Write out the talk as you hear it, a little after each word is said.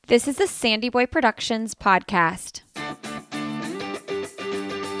This is the Sandy Boy Productions podcast.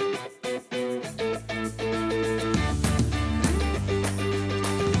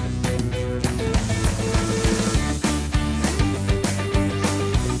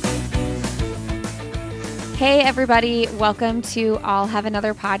 Hey everybody, welcome to I'll Have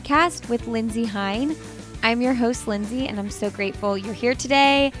Another Podcast with Lindsay Hein. I'm your host, Lindsay, and I'm so grateful you're here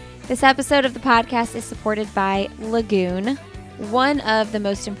today. This episode of the podcast is supported by Lagoon. One of the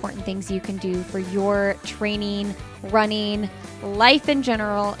most important things you can do for your training, running, life in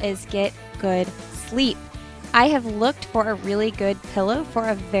general is get good sleep. I have looked for a really good pillow for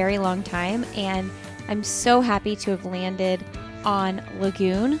a very long time, and I'm so happy to have landed on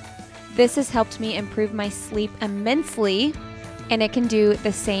Lagoon. This has helped me improve my sleep immensely, and it can do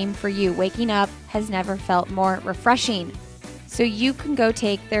the same for you. Waking up has never felt more refreshing. So you can go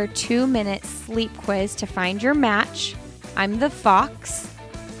take their 2-minute sleep quiz to find your match. I'm the Fox.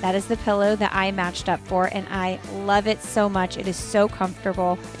 That is the pillow that I matched up for, and I love it so much. It is so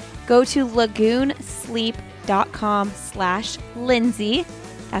comfortable. Go to lagoonsleep.com/Lindsay.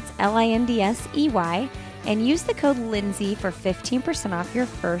 That's Lindsey. And use the code Lindsay for 15% off your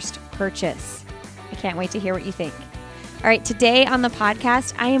first purchase. I can't wait to hear what you think. All right, today on the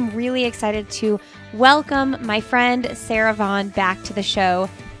podcast, I am really excited to welcome my friend Sarah Vaughn back to the show.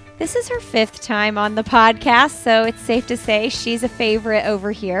 This is her 5th time on the podcast, so it's safe to say she's a favorite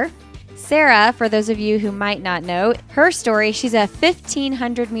over here. Sarah, for those of you who might not know, her story, she's a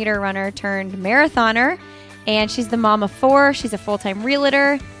 1,500 meter runner turned marathoner, and she's the mom of 4. She's a full-time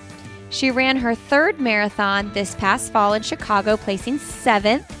realtor. She ran her 3rd marathon this past fall in Chicago, placing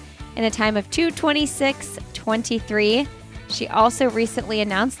 7th in a time of 2:26:23. She also recently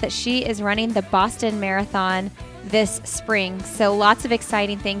announced that she is running the Boston Marathon this spring. So lots of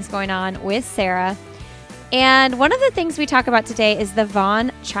exciting things going on with Sarah. And one of the things we talk about today is the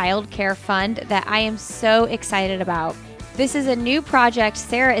Vaughn Child Care Fund that I am so excited about. This is a new project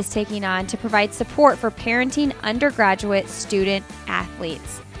Sarah is taking on to provide support for parenting undergraduate student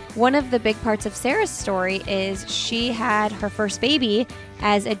athletes. One of the big parts of Sarah's story is she had her first baby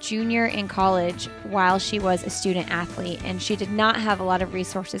as a junior in college while she was a student athlete, and she did not have a lot of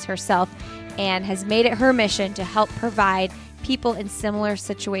resources herself and has made it her mission to help provide people in similar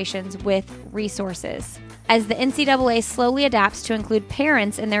situations with resources. As the NCAA slowly adapts to include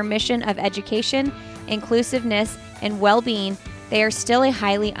parents in their mission of education, inclusiveness, and well-being, they are still a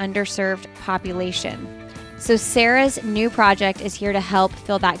highly underserved population. So Sarah's new project is here to help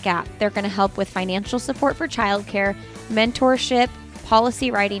fill that gap. They're going to help with financial support for childcare, mentorship,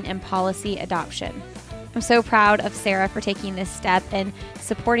 policy writing, and policy adoption. I'm so proud of Sarah for taking this step and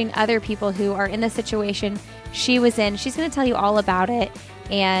supporting other people who are in the situation she was in. She's going to tell you all about it,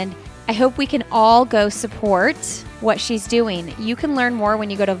 and I hope we can all go support what she's doing. You can learn more when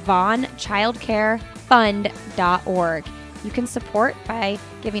you go to vaughnchildcarefund.org. You can support by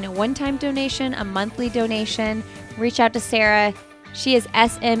giving a one-time donation, a monthly donation. Reach out to Sarah. She is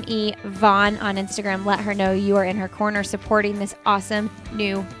SME Vaughn on Instagram. Let her know you are in her corner supporting this awesome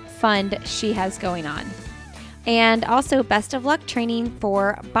new fund she has going on. And also, best of luck training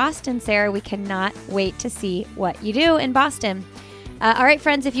for Boston, Sarah. We cannot wait to see what you do in Boston. All right,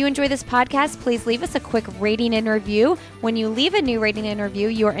 friends, if you enjoy this podcast, please leave us a quick rating and review. When you leave a new rating and review,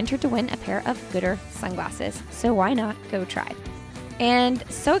 you are entered to win a pair of Goodr sunglasses. So why not go try? And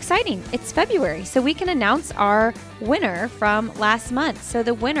so exciting. It's February, so we can announce our winner from last month. So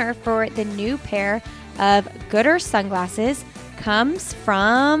the winner for the new pair of Goodr sunglasses comes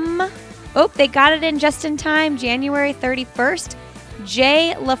from, they got it in just in time, January 31st.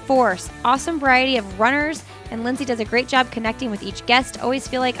 Jay LaForce, awesome variety of runners, and Lindsay does a great job connecting with each guest. Always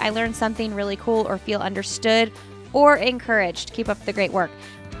feel like I learned something really cool or feel understood or encouraged. Keep up the great work.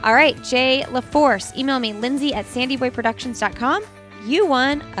 All right, Jay LaForce, email me, lindsay@sandyboyproductions.com. You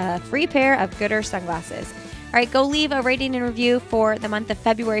won a free pair of Goodr sunglasses. All right, go leave a rating and review for the month of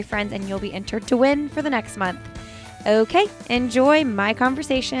February, friends, and you'll be entered to win for the next month. Okay, enjoy my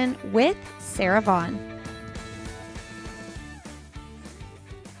conversation with Sarah Vaughn.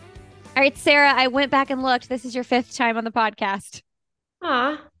 All right, Sarah, I went back and looked. This is your 5th time on the podcast.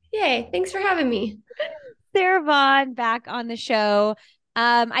 Aw, yay. Thanks for having me. Sarah Vaughn back on the show.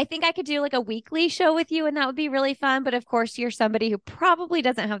 I think I could do like a weekly show with you, and that would be really fun. But of course, you're somebody who probably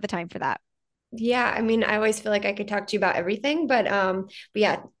doesn't have the time for that. Yeah, I mean, I always feel like I could talk to you about everything, but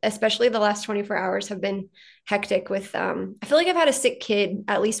yeah, especially the last 24 hours have been hectic with I feel like I've had a sick kid,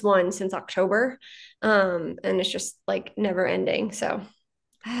 at least one, since October. And it's just like never ending. So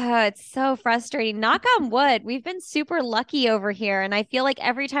It's so frustrating. Knock on wood. We've been super lucky over here. And I feel like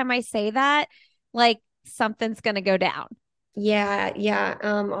every time I say that, like something's going to go down. Yeah, yeah.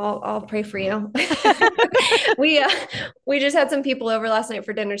 I'll pray for you. We we just had some people over last night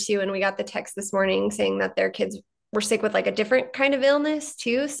for dinner too, and we got the text this morning saying that their kids were sick with like a different kind of illness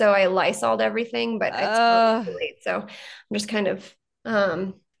too. So I Lysoled everything, but it's probably Oh, too late. So I'm just kind of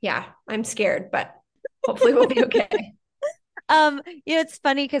yeah, I'm scared, but hopefully we'll be okay. it's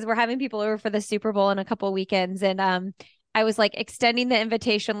funny because we're having people over for the Super Bowl in a couple weekends, and I was like extending the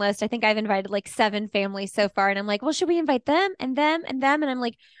invitation list. I think I've invited like 7 families so far, and I'm like, well, should we invite them and them and them? And I'm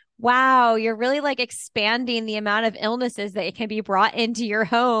like, wow, you're really like expanding the amount of illnesses that can be brought into your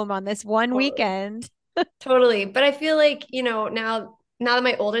home on this one Totally. weekend. Totally. But I feel like, now that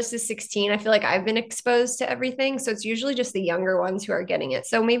my oldest is 16, I feel like I've been exposed to everything. So it's usually just the younger ones who are getting it.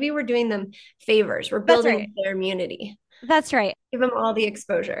 So maybe we're doing them favors. We're That's building right. up their immunity. That's right. Give them all the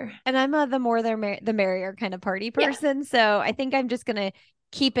exposure. And I'm the more the merrier kind of party Yeah. person. So I think I'm just gonna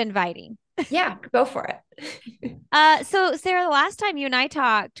keep inviting. Yeah. Go for it. So Sarah, the last time you and I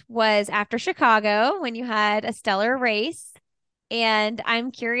talked was after Chicago when you had a stellar race. And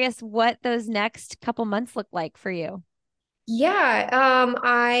I'm curious what those next couple months look like for you. Yeah,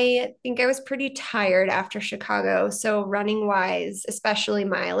 I think I was pretty tired after Chicago. So running wise, especially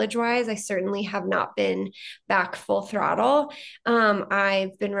mileage wise, I certainly have not been back full throttle.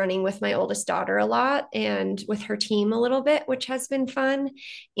 I've been running with my oldest daughter a lot and with her team a little bit, which has been fun.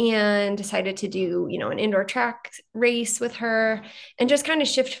 And decided to do, an indoor track race with her and just kind of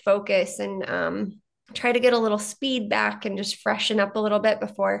shift focus and try to get a little speed back and just freshen up a little bit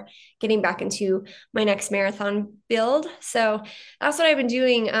before getting back into my next marathon build. So that's what I've been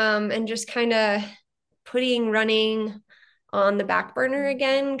doing, and just kind of putting running on the back burner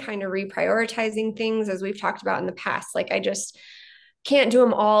again, kind of reprioritizing things as we've talked about in the past. Like I just can't do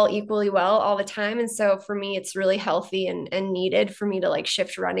them all equally well all the time. And so for me, it's really healthy and needed for me to like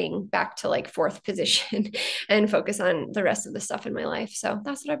shift running back to like fourth position and focus on the rest of the stuff in my life. So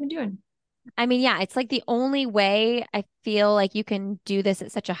that's what I've been doing. I mean, yeah, it's like the only way I feel like you can do this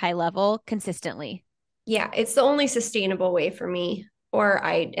at such a high level consistently. Yeah, it's the only sustainable way for me. Or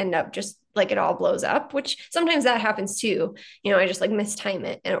I end up just like it all blows up, which sometimes that happens too. I just like mistime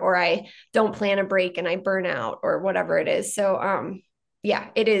it or I don't plan a break and I burn out or whatever it is. So yeah,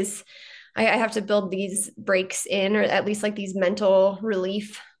 it is. I have to build these breaks in or at least like these mental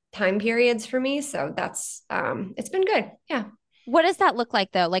relief time periods for me. So that's it's been good. Yeah. What does that look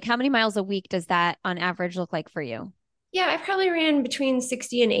like though? Like how many miles a week does that on average look like for you? Yeah, I probably ran between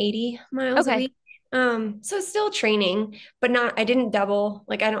 60 and 80 miles a Okay. week. So it's still training, but I didn't double.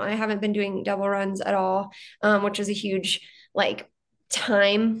 Like I haven't been doing double runs at all, which was a huge like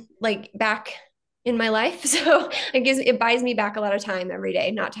time like back in my life. So it buys me back a lot of time every day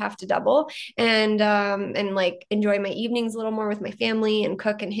not to have to double and like enjoy my evenings a little more with my family and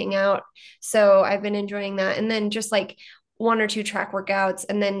cook and hang out. So I've been enjoying that. And then just like one or two track workouts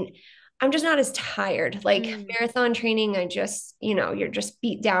and then I'm just not as tired. Like Mm. marathon training, you're just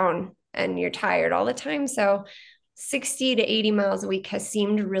beat down and you're tired all the time. So 60 to 80 miles a week has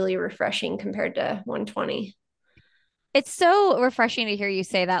seemed really refreshing compared to 120. It's so refreshing to hear you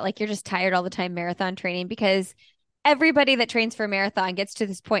say that. Like you're just tired all the time marathon training because everybody that trains for a marathon gets to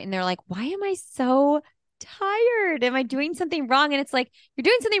this point and they're like, why am I so tired? Am I doing something wrong? And it's like, you're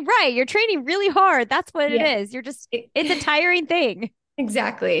doing something right. You're training really hard. That's what it Yeah. is. It's a tiring thing.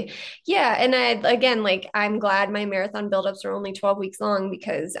 Exactly. Yeah. And again, like I'm glad my marathon buildups are only 12 weeks long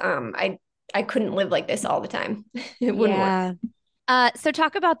because I couldn't live like this all the time. It wouldn't work. Yeah. So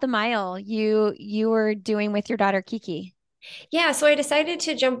talk about the mile you were doing with your daughter Kiki. Yeah, so I decided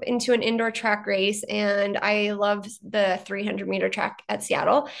to jump into an indoor track race and I love the 300-meter track at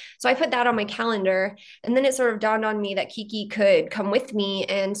Seattle. So I put that on my calendar. And then it sort of dawned on me that Kiki could come with me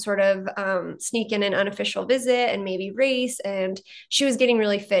and sort of sneak in an unofficial visit and maybe race. And she was getting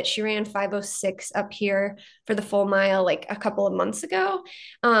really fit. She ran 5:06 up here for the full mile like a couple of months ago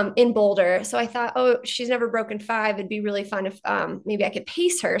in Boulder. So I thought, oh, she's never broken five. It'd be really fun if maybe I could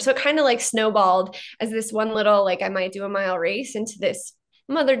pace her. So it kind of like snowballed as this one little like I might do a mile race into this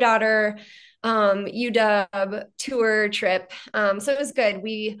mother daughter UW tour trip. So it was good.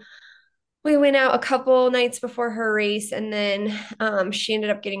 We went out a couple nights before her race and then she ended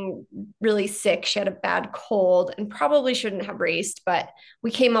up getting really sick. She had a bad cold and probably shouldn't have raced, but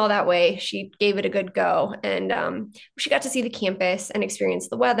we came all that way. She gave it a good go and she got to see the campus and experience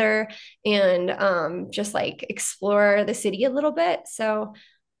the weather and just like explore the city a little bit. So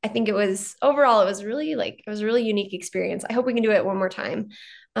I think overall, it was a really unique experience. I hope we can do it one more time.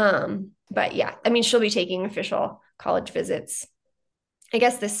 But yeah, I mean, she'll be taking official college visits I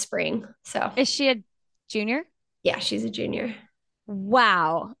guess this spring. So Is she a junior? yeah, she's a junior.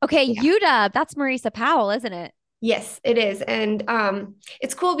 Wow. Okay, Yeah. UW, that's Marisa Powell, isn't it? Yes, it is. And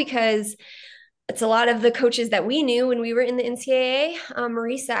it's cool because it's a lot of the coaches that we knew when we were in the NCAA.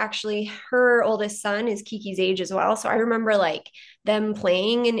 Marisa, actually, her oldest son is Kiki's age as well. So I remember like them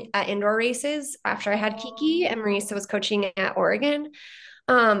playing at indoor races after I had Kiki, and Marisa was coaching at Oregon.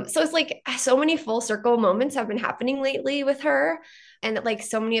 So it's like so many full circle moments have been happening lately with her. And like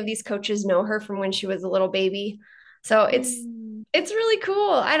so many of these coaches know her from when she was a little baby. So Mm. it's really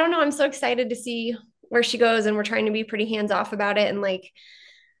cool. I don't know. I'm so excited to see where she goes, and we're trying to be pretty hands off about it and like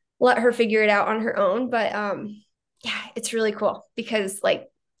let her figure it out on her own. But yeah, it's really cool because like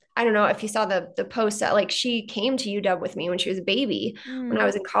I don't know if you saw the post that like she came to UW with me when she was a baby when I Mm.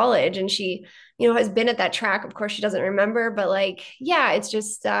 was in college, and she, has been at that track. Of course, she doesn't remember, but like, yeah, it's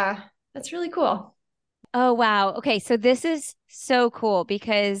just that's really cool. Oh, wow. Okay, so this is so cool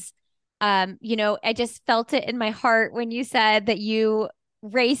because I just felt it in my heart when you said that you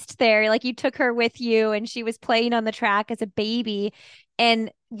raced there, like you took her with you and she was playing on the track as a baby.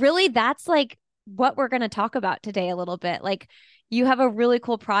 And really that's like what we're going to talk about today a little bit. Like you have a really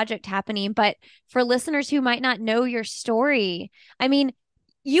cool project happening, but for listeners who might not know your story, I mean,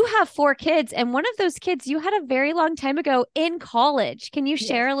 you have four kids, and one of those kids you had a very long time ago in college. Can you Yes.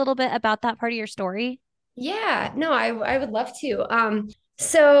 share a little bit about that part of your story? Yeah, no, I would love to.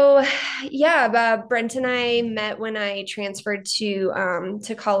 So yeah, Brent and I met when I transferred to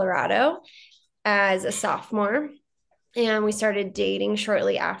Colorado as a sophomore, and we started dating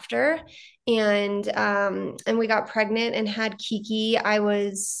shortly after, and we got pregnant and had Kiki. I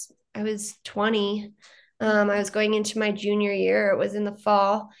was 20. I was going into my junior year. It was in the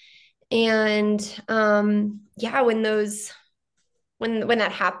fall, and yeah, when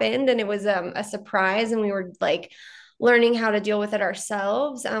that happened, and it was a surprise, and we were like learning how to deal with it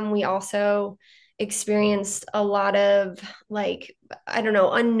ourselves. We also experienced a lot of like, I don't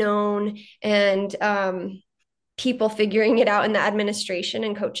know, unknown and people figuring it out in the administration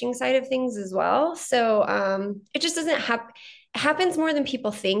and coaching side of things as well. So it just doesn't happen. Happens more than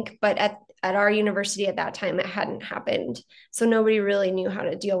people think, but at our university at that time, it hadn't happened. So nobody really knew how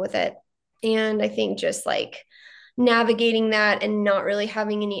to deal with it. And I think just like navigating that and not really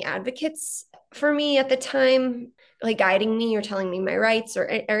having any advocates for me at the time, like guiding me or telling me my rights or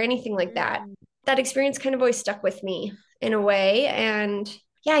anything like that. Mm. That experience kind of always stuck with me in a way. And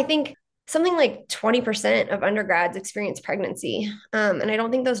yeah, I think something like 20% of undergrads experience pregnancy. And I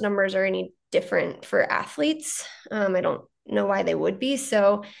don't think those numbers are any different for athletes. I don't know why they would be.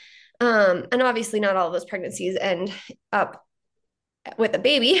 So, and obviously not all of those pregnancies end up with a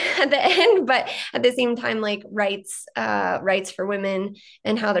baby at the end, but at the same time, like rights for women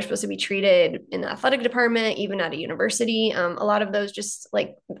and how they're supposed to be treated in the athletic department, even at a university. A lot of those just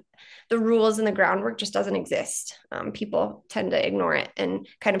like the rules and the groundwork just doesn't exist. People tend to ignore it and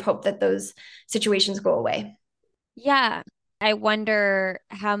kind of hope that those situations go away. Yeah. I wonder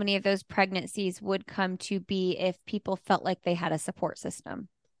how many of those pregnancies would come to be if people felt like they had a support system.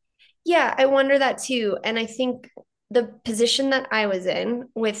 Yeah, I wonder that too. And I think the position that I was in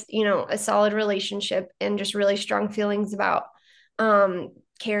with, a solid relationship and just really strong feelings about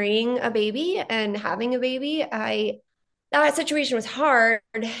carrying a baby and having a baby, that situation was hard.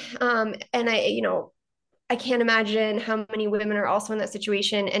 And I can't imagine how many women are also in that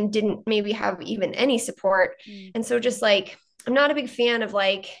situation and didn't maybe have even any support. Mm. And so just like I'm not a big fan of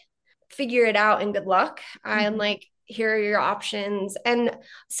like figure it out and good luck. I'm Mhm. like, here are your options. And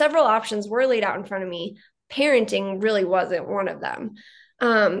several options were laid out in front of me. Parenting really wasn't one of them.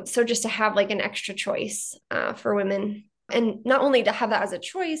 So just to have like an extra choice for women, and not only to have that as a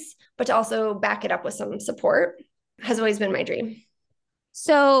choice, but to also back it up with some support has always been my dream.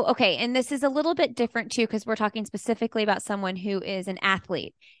 So, okay, and this is a little bit different too, because we're talking specifically about someone who is an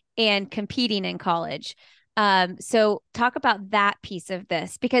athlete and competing in college. So talk about that piece of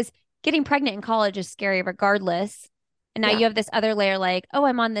this because getting pregnant in college is scary regardless. And now Yeah, you have this other layer like, oh,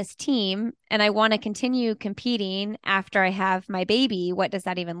 I'm on this team and I want to continue competing after I have my baby. What does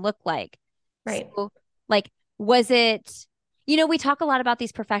that even look like? right. So, like, was it, we talk a lot about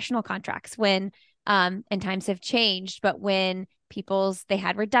these professional contracts when, and times have changed, but when they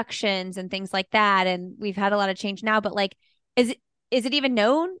had reductions and things like that, and we've had a lot of change now, but like, is it even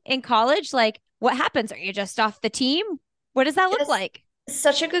known in college? Like, what happens? Are you just off the team? What does that look Yes, like?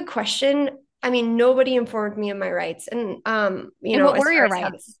 such a good question. I mean, nobody informed me of my rights. And And what as were far your as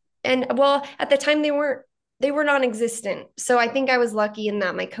how rights? and well, at the time they were non-existent. So I think I was lucky in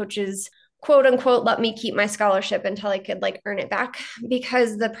that my coaches quote unquote let me keep my scholarship until I could like earn it back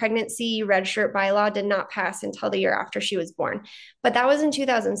because the pregnancy red shirt bylaw did not pass until the year after she was born. But that was in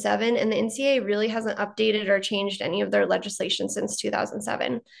 2007, and the NCAA really hasn't updated or changed any of their legislation since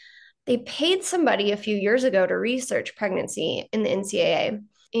 2007. they paid somebody a few years ago to research pregnancy in the NCAA.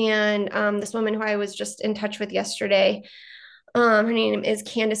 And this woman who I was just in touch with yesterday, her name is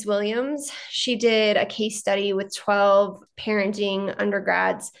Candace Williams. She did a case study with 12 parenting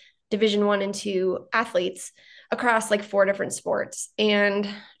undergrads, Division I and II athletes across like 4 different sports. And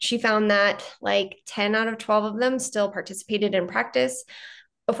she found that like 10 out of 12 of them still participated in practice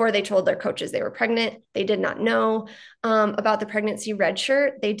before they told their coaches they were pregnant. They did not know about the pregnancy red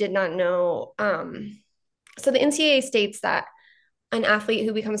shirt. They did not know. So the NCAA states that an athlete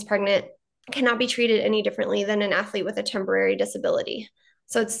who becomes pregnant cannot be treated any differently than an athlete with a temporary disability.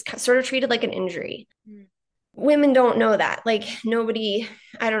 So it's sort of treated like an injury. Mm. Women don't know that. Like nobody,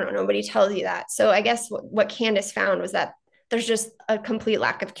 I don't know, nobody tells you that. So I guess what Candace found was that there's just a complete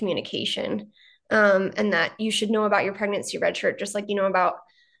lack of communication, and that you should know about your pregnancy red shirt, just like you know about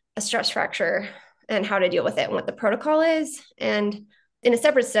a stress fracture and how to deal with it and what the protocol is. And in a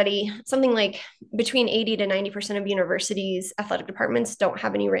separate study, something like between 80 to 90% of universities' athletic departments don't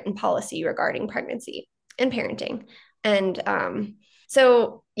have any written policy regarding pregnancy and parenting. And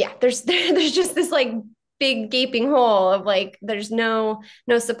so, yeah, there's just this like big gaping hole of like there's no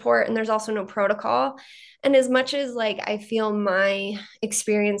support and there's also no protocol. And as much as like I feel my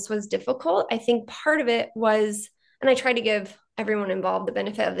experience was difficult, I think part of it was, and I try to give everyone involved the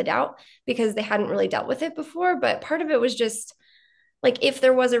benefit of the doubt because they hadn't really dealt with it before, but part of it was just like if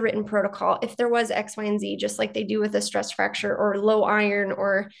there was a written protocol, if there was X, Y, and Z, just like they do with a stress fracture or low iron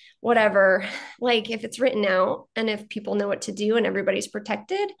or whatever, like if it's written out and if people know what to do and everybody's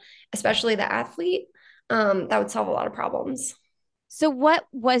protected, especially the athlete, that would solve a lot of problems. So what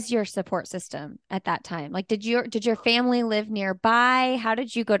was your support system at that time? Like did your family live nearby? How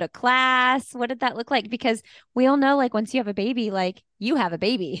did you go to class? What did that look like? Because we all know like once you have a baby, like you have a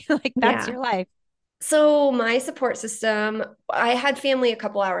baby. Like that's Yeah. your life. So my support system, I had family a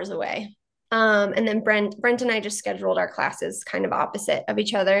couple hours away. And then Brent and I just scheduled our classes kind of opposite of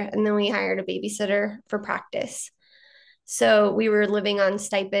each other. And then we hired a babysitter for practice. So we were living on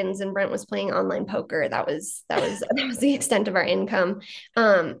stipends and Brent was playing online poker. That was the extent of our income.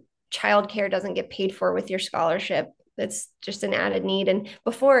 Childcare doesn't get paid for with your scholarship. That's just an added need. And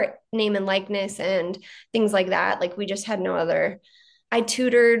before name and likeness and things like that, like we just had no other. I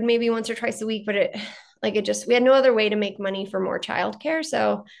tutored maybe once or twice a week, but we had no other way to make money for more childcare.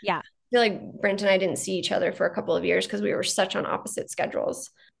 So Yeah. I feel like Brent and I didn't see each other for a couple of years because we were such on opposite schedules.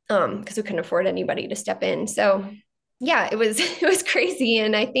 Because we couldn't afford anybody to step in. So yeah, it was it was crazy.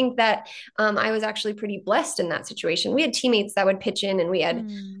 And I think that I was actually pretty blessed in that situation. We had teammates that would pitch in, and I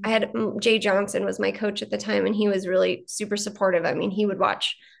Mm. had Jay Johnson was my coach at the time, and he was really super supportive. I mean, he would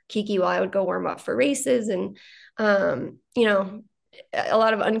watch Kiki while I would go warm up for races, and you know, a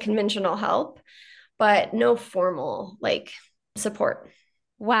lot of unconventional help, but no formal like support.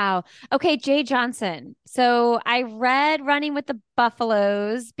 Wow. Okay, Jay Johnson. So I read Running with the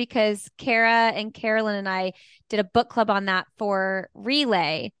Buffaloes because Kara and Carolyn and I did a book club on that for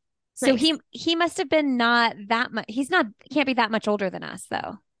Relay. So Nice. he must have been not that much. Can't be that much older than us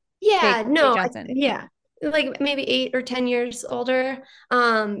though. Yeah, Jay no, Johnson. yeah. Like maybe 8 or 10 years older.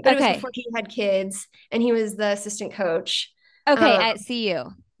 But it was Okay. before he had kids and he was the assistant coach. Okay, Um, at CU.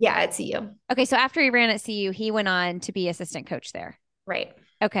 yeah, at CU. Okay, so after he ran at CU, he went on to be assistant coach there. Right.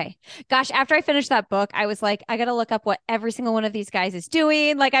 Okay. Gosh, after I finished that book, I was like, I got to look up what every single one of these guys is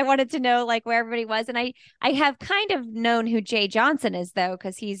doing. Like I wanted to know like where everybody was. And I have kind of known who Jay Johnson is though,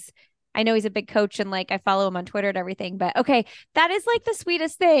 because I know he's a big coach and like I follow him on Twitter and everything. But okay, that is like the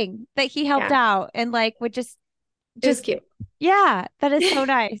sweetest thing that he helped Yeah, out and like would it was just cute. yeah, that is so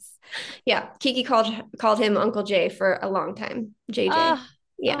nice. Yeah, Kiki called him Uncle Jay for a long time. JJ. Oh, oh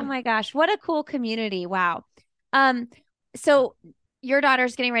Yeah. my gosh, what a cool community. Wow. Um, so your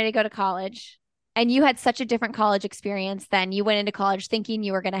daughter's getting ready to go to college, and you had such a different college experience than you went into college thinking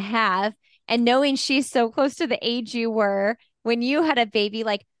you were going to have, and knowing she's so close to the age you were when you had a baby,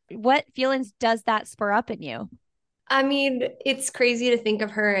 like what feelings does that spur up in you? I mean, it's crazy to think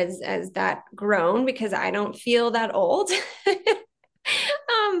of her as that grown because I don't feel that old.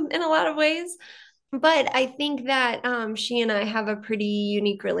 In a lot of ways. But I think that she and I have a pretty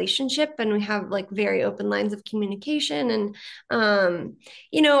unique relationship and we have like very open lines of communication. And,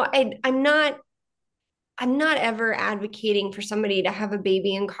 you know, I'm not ever advocating for somebody to have a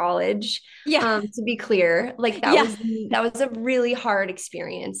baby in college. Yeah. To be clear, like Yeah. that was a really hard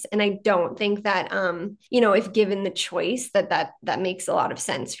experience, and I don't think that you know, if given the choice, that makes a lot of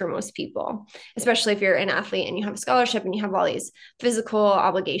sense for most people, especially if you're an athlete and you have a scholarship and you have all these physical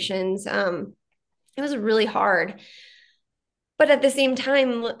obligations. It was really hard, but at the same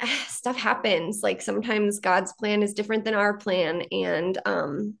time, stuff happens. Like sometimes God's plan is different than our plan, and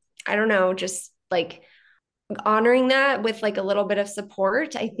I don't know, just like honoring that with like a little bit of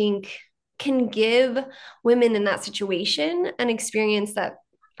support, I think can give women in that situation an experience that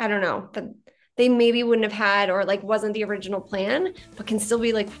I don't know, that they maybe wouldn't have had or like wasn't the original plan, but can still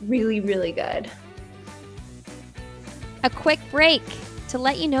be like really, really good. A quick break to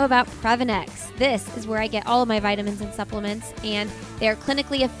let you know about Previnex. This is where I get all of my vitamins and supplements, and they are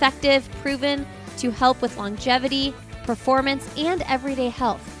clinically effective, proven to help with longevity, performance, and everyday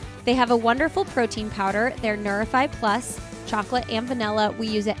health. They have a wonderful protein powder. They're Neurify Plus, chocolate and vanilla. We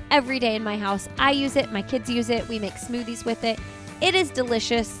use it every day in my house. I use it, my kids use it, we make smoothies with it. It is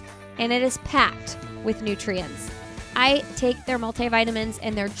delicious, and it is packed with nutrients. I take their multivitamins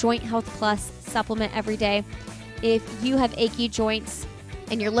and their Joint Health Plus supplement every day. If you have achy joints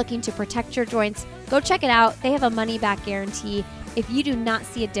and you're looking to protect your joints, go check it out. They have a money-back guarantee. If you do not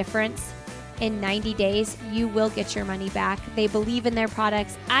see a difference in 90 days, you will get your money back. They believe in their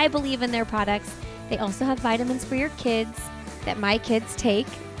products. I believe in their products. They also have vitamins for your kids that my kids take,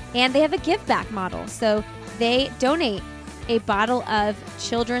 and they have a give back model. So they donate a bottle of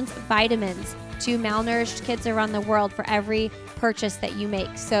children's vitamins to malnourished kids around the world for every purchase that you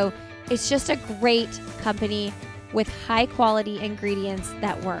make. So it's just a great company with high quality ingredients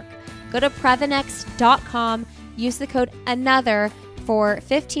that work. Go to Previnex.com, use the code ANOTHER for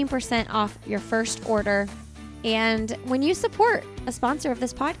 15% off your first order. And when you support a sponsor of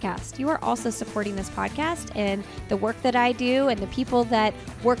this podcast, you are also supporting this podcast and the work that I do and the people that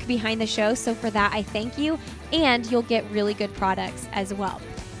work behind the show. So for that, I thank you. And you'll get really good products as well.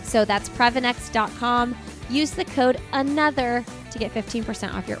 So that's Previnex.com. Use the code ANOTHER to get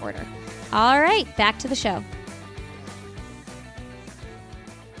 15% off your order. All right, back to the show.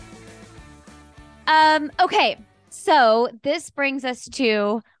 Okay, so this brings us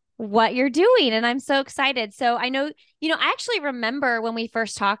to what you're doing, and I'm so excited. So I know, I actually remember when we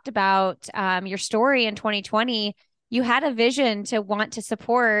first talked about your story in 2020, you had a vision to want to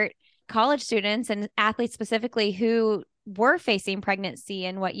support college students and athletes specifically who were facing pregnancy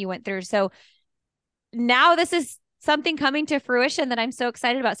and what you went through. So now this is something coming to fruition that I'm so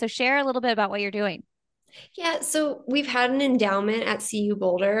excited about. So share a little bit about what you're doing. Yeah, so we've had an endowment at CU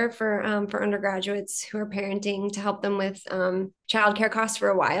Boulder for undergraduates who are parenting to help them with childcare costs for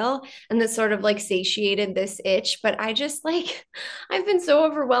a while, and that sort of like satiated this itch. But I just like I've been so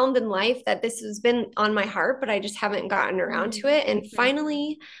overwhelmed in life that this has been on my heart, but I just haven't gotten around to it. And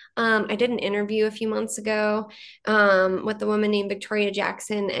finally, I did an interview a few months ago with a woman named Victoria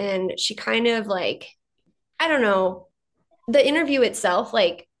Jackson, and she kind of like I don't know, the interview itself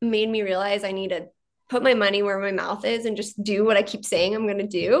like made me realize I need to put my money where my mouth is and just do what I keep saying I'm going to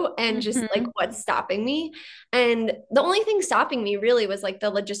do and just like what's stopping me. And the only thing stopping me really was like the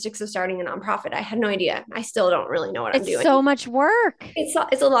logistics of starting a nonprofit. I had no idea. I still don't really know what I'm It's doing. so much work.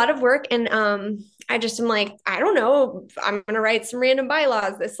 It's a lot of work and I just am like I don't know, I'm going to write some random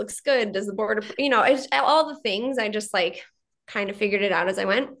bylaws. This looks good. Does the board, it's all the things. I just like kind of figured it out as I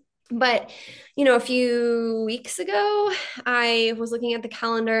went. But, a few weeks ago, I was looking at the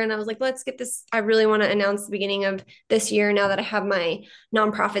calendar and I was like, let's get this. I really want to announce the beginning of this year now that I have my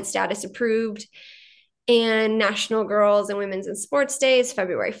nonprofit status approved. And National Girls and Women's in Sports Day is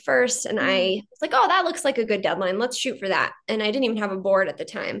February 1st. And I was like, oh, that looks like a good deadline. Let's shoot for that. And I didn't even have a board at the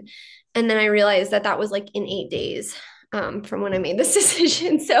time. And then I realized that was like in 8 days. From when I made this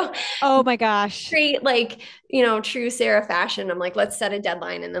decision. So, oh my gosh. Great, like, true Sarah fashion. I'm like, let's set a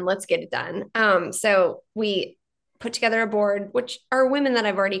deadline and then let's get it done. So we put together a board, which are women that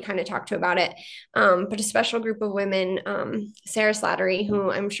I've already kind of talked to about it, but a special group of women, Sarah Slattery, who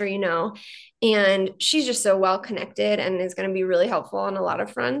I'm sure you know, and she's just so well connected and is going to be really helpful on a lot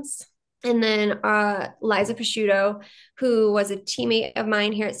of fronts. And then Liza Pisciuto, who was a teammate of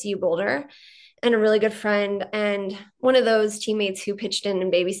mine here at CU Boulder and a really good friend and one of those teammates who pitched in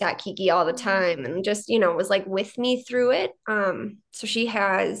and babysat Kiki all the time and just, was like with me through it. So she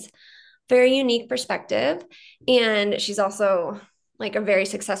has very unique perspective and she's also like a very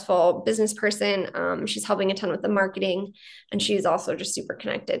successful business person. She's helping a ton with the marketing and she's also just super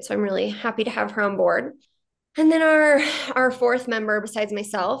connected. So I'm really happy to have her on board. And then our fourth member besides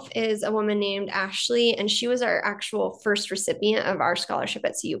myself is a woman named Ashley, and she was our actual first recipient of our scholarship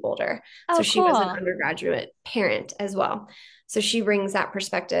at CU Boulder. Oh, so she was an cool. undergraduate parent as well. So she brings that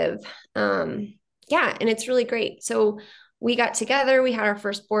perspective. Yeah, and it's really great. So we got together, we had our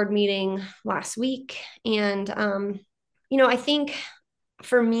first board meeting last week. And I think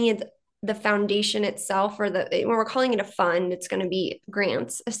for me, the foundation itself, or when we're calling it a fund, it's going to be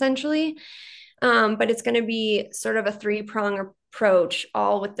grants essentially. But it's going to be sort of a three-prong approach,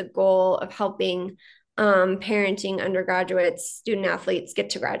 all with the goal of helping parenting undergraduates, student athletes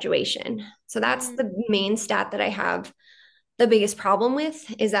get to graduation. So that's Mm. the main stat that I have the biggest problem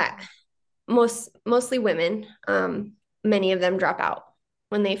with is that mostly women, many of them drop out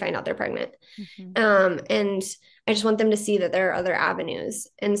when they find out they're pregnant. Mhm. And I just want them to see that there are other avenues.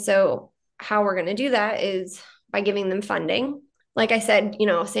 And so how we're going to do that is by giving them funding. Like I said,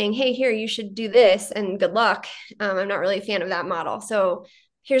 saying, hey, here, you should do this and good luck. I'm not really a fan of that model. So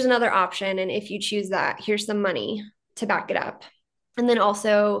here's another option. And if you choose that, here's some money to back it up. And then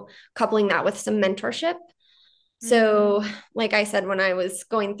also coupling that with some mentorship. Mm. So, like I said, when I was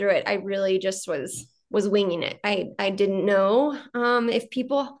going through it, I really just was winging it. I didn't know if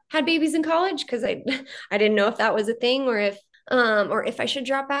people had babies in college because I didn't know if that was a thing or if I should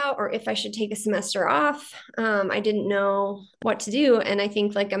drop out or if I should take a semester off. I didn't know what to do, and I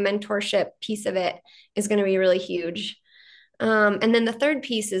think like a mentorship piece of it is going to be really huge. And then the third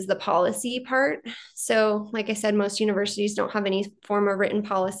piece is the policy part. So, like I said, most universities don't have any form of written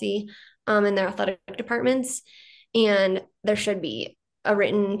policy in their athletic departments, and there should be a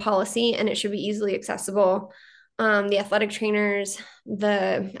written policy and it should be easily accessible. The athletic trainers,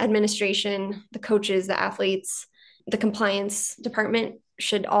 the administration, the coaches, the athletes, the compliance department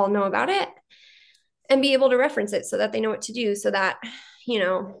should all know about it and be able to reference it so that they know what to do so that,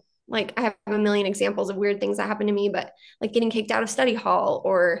 like I have a million examples of weird things that happen to me, but like getting kicked out of study hall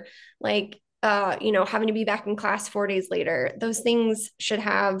or like, having to be back in class 4 days later, those things should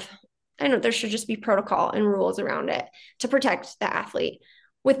have, I don't know, there should just be protocol and rules around it to protect the athlete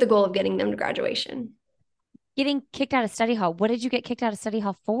with the goal of getting them to graduation. Getting kicked out of study hall. What did you get kicked out of study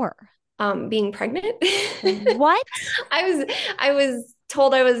hall for? Being pregnant. What? I was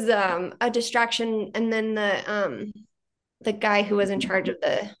told I was a distraction, and then the guy who was in charge of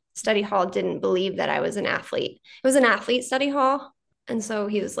the study hall didn't believe that I was an athlete. It was an athlete study hall. And so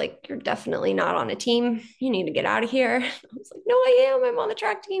he was like, you're definitely not on a team. You need to get out of here. I was like, no, I am. I'm on the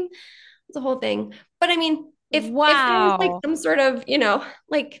track team. It's a whole thing. But I mean, if there was like Wow. some sort of,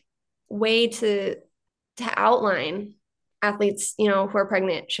 like way to outline athletes, who are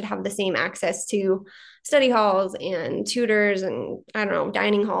pregnant should have the same access to study halls and tutors and I don't know,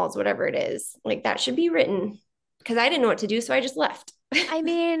 dining halls, whatever it is. Like that should be written because I didn't know what to do, so I just left. I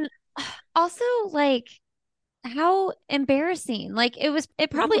mean, also like how embarrassing. Like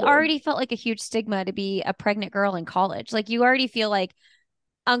it probably Totally. already felt like a huge stigma to be a pregnant girl in college. Like you already feel like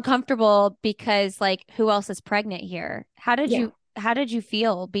uncomfortable because like who else is pregnant here? Yeah, How did you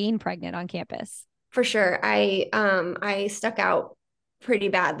feel being pregnant on campus? for sure. I stuck out pretty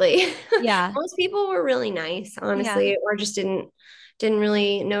badly. Yeah. Most people were really nice, Yeah. honestly, or just didn't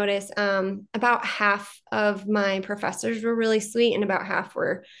really notice. About half of my professors were really sweet, and about half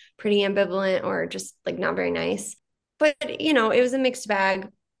were pretty ambivalent or just like not very nice. But it was a mixed bag.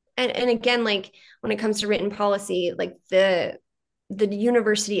 And again, like when it comes to written policy, like the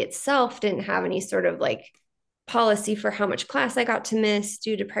university itself didn't have any sort of like policy for how much class I got to miss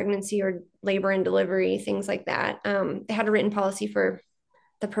due to pregnancy or labor and delivery, things like that. They had a written policy for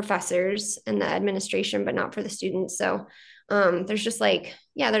the professors and the administration, but not for the students. So there's just like,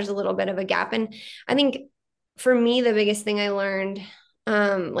 yeah, there's a little bit of a gap. And I think for me, the biggest thing I learned,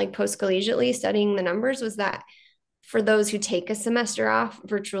 like post collegiately studying the numbers, was that for those who take a semester off,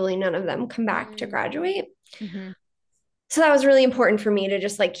 virtually none of them come back to graduate. Mm-hmm. So that was really important for me to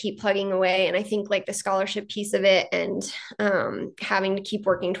just like keep plugging away. And I think like the scholarship piece of it and having to keep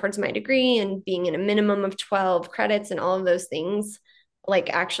working towards my degree and being in a minimum of 12 credits and all of those things, like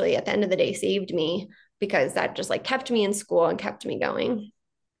actually at the end of the day saved me because that just like kept me in school and kept me going.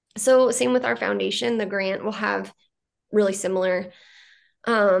 So same with our foundation, the grant will have really similar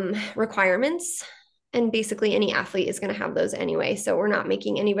requirements. And basically any athlete is going to have those anyway. So we're not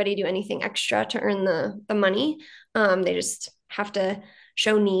making anybody do anything extra to earn the money. They just have to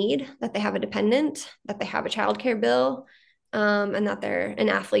show need, that they have a dependent, that they have a childcare bill, and that they're an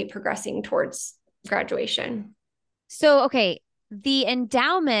athlete progressing towards graduation. So, okay, the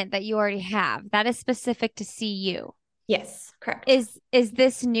endowment that you already have, that is specific to CU. Yes, correct. Is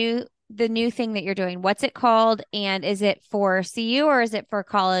this the new thing that you're doing? What's it called? And is it for CU or is it for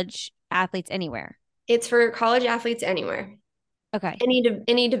college athletes anywhere? It's for college athletes anywhere, Okay.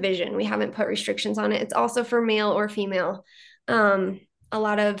 any division. We haven't put restrictions on it. It's also for male or female. A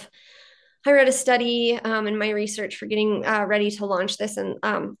lot of I read a study in my research for getting ready to launch this, and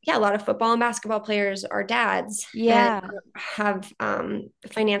yeah, a lot of football and basketball players are dads and Yeah. have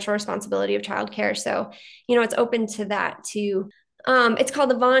financial responsibility of childcare. So, it's open to that too. It's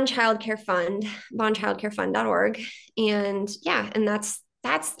called the Vaughn Childcare Fund, vaughnchildcarefund.org. And yeah, and that's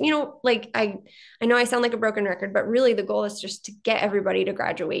that's, like I know I sound like a broken record, but really the goal is just to get everybody to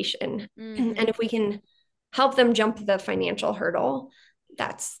graduation. And Hmm. if we can help them jump the financial hurdle,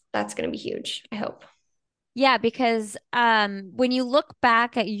 that's going to be huge, I hope. Yeah, because when you look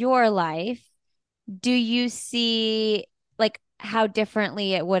back at your life, do you see like how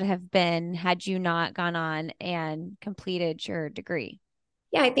differently it would have been had you not gone on and completed your degree?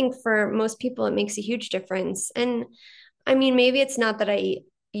 Yeah, I think for most people it makes a huge difference. And I mean, maybe it's not that I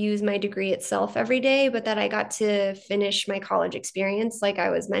use my degree itself every day, but that I got to finish my college experience like I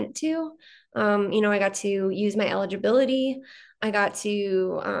was meant to. I got to use my eligibility. I got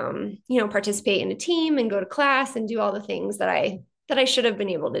to, participate in a team and go to class and do all the things that I should have been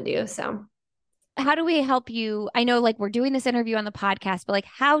able to do. So How do we help you? I know like we're doing this interview on the podcast, but like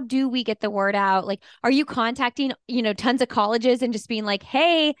how do we get the word out? Like, are you contacting, tons of colleges and just being like,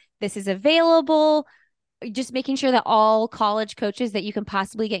 hey, this is available? Just making sure that all college coaches that you can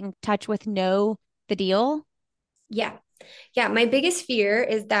possibly get in touch with know the deal? yeah, yeah, my biggest fear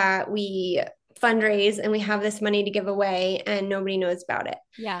is that we fundraise and we have this money to give away and nobody knows about it.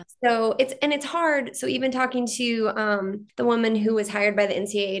 Yeah. So it's hard. So even talking to the woman who was hired by the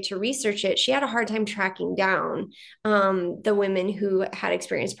NCAA to research it, she had a hard time tracking down the women who had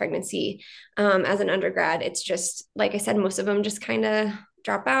experienced pregnancy as an undergrad. It's just like I said, most of them just kind of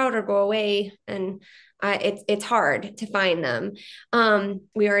drop out or go away, and it's hard to find them.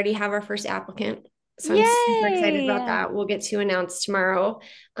 We already have our first applicant. So I'm super excited about Yay. that. We'll get to announce tomorrow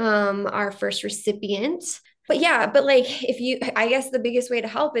our first recipient. But yeah, but like if you, I guess the biggest way to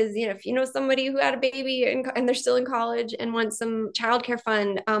help is, if you know somebody who had a baby and they're still in college and want some childcare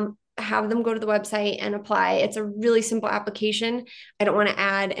fund, have them go to the website and apply. It's a really simple application. I don't want to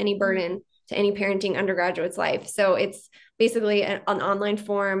add any Mm. burden to any parenting undergraduate's life. So it's basically an online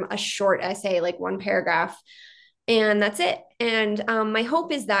form, a short essay, like one paragraph, and that's it. And my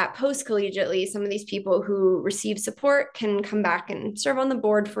hope is that post collegiately, some of these people who receive support can come back and serve on the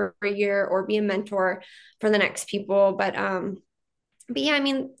board for a year or be a mentor for the next people. But yeah, I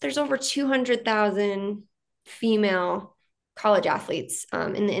mean, there's over 200,000 female college athletes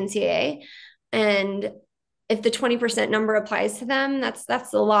in the NCAA, and if the 20% number applies to them,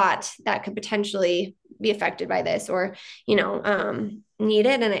 that's a lot that could potentially be affected by this, or need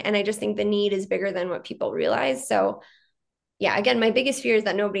it. And I just think the need is bigger than what people realize. So yeah, again, my biggest fear is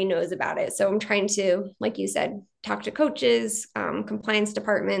that nobody knows about it. So I'm trying to, like you said, talk to coaches, compliance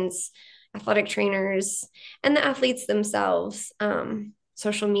departments, athletic trainers, and the athletes themselves.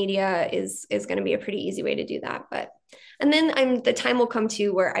 Social media is going to be a pretty easy way to do that. But and then the time will come to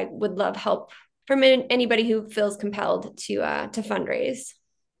where I would love help from anybody who feels compelled to fundraise.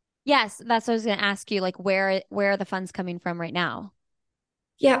 Yes, that's what I was going to ask you. Like, where are the funds coming from right now?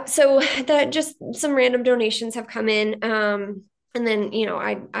 Yeah, so that just some random donations have come in. And then,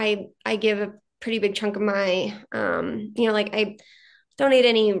 I give a pretty big chunk of my like I donate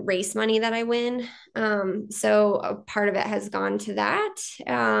any race money that I win. So a part of it has gone to that.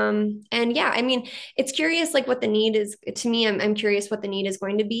 And yeah, I mean, it's curious like what the need is to me. I'm curious what the need is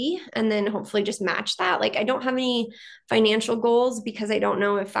going to be, and then hopefully just match that. Like I don't have any financial goals because I don't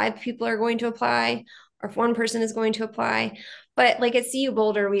know if 5 people are going to apply or if one person is going to apply. But like at CU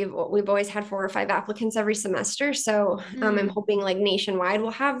Boulder, we've always had 4 or 5 applicants every semester. So I'm Mm. hoping like nationwide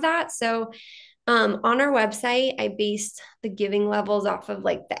we'll have that. So on our website, I based the giving levels off of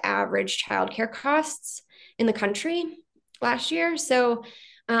like the average childcare costs in the country last year. So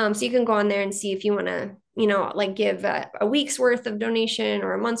you can go on there and see if you want to, like give a week's worth of donation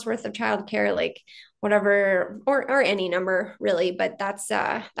or a month's worth of childcare, like whatever, or any number really. But that's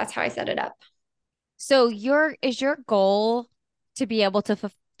how I set it up. So is your goal to be able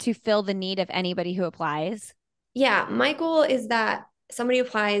to fill the need of anybody who applies? Yeah, my goal is that somebody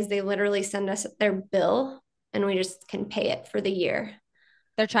applies, they literally send us their bill, and we just can pay it for the year,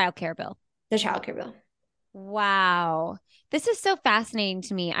 Their childcare bill. the childcare bill. Wow. This is so fascinating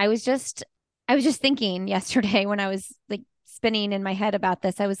to me. I was just thinking yesterday when I was like spinning in my head about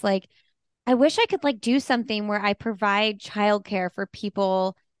this. I was like, I wish I could like do something where I provide childcare for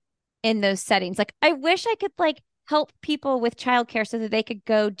people in those settings. Like I wish I could like help people with childcare so that they could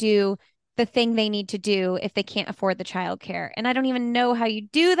go do the thing they need to do if they can't afford the childcare. And I don't even know how you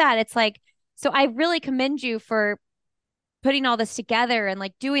do that. It's like, so I really commend you for putting all this together and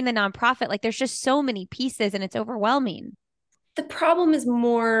like doing the nonprofit. Like there's just so many pieces and it's overwhelming. The problem is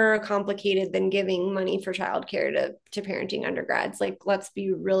more complicated than giving money for childcare to parenting undergrads. Like, let's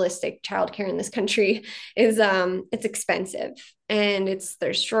be realistic, childcare in this country is it's expensive, and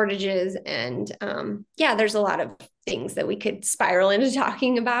there's shortages, and yeah, there's a lot of things that we could spiral into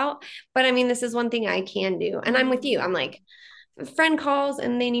talking about. But I mean, this is one thing I can do. And I'm with you. I'm like, a friend calls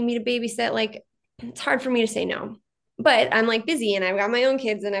and they need me to babysit, like it's hard for me to say no. But I'm like busy and I've got my own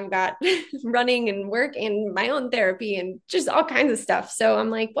kids and I've got running and work and my own therapy and just all kinds of stuff. So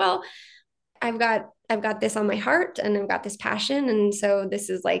I'm like, well, I've got this on my heart and I've got this passion. And so this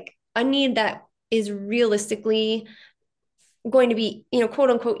is like a need that is realistically going to be,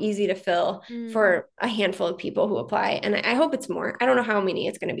 quote unquote, easy to fill for a handful of people who apply. And I hope it's more. I don't know how many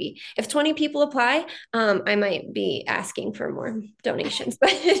it's going to be. If 20 people apply, I might be asking for more donations.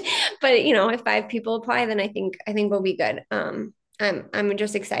 But if 5 people apply, then I think we'll be good. I'm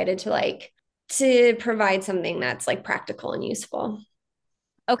just excited to provide something that's like practical and useful.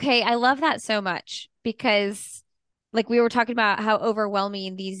 Okay, I love that so much because like we were talking about how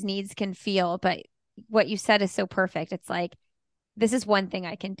overwhelming these needs can feel, but what you said is so perfect. It's like this is one thing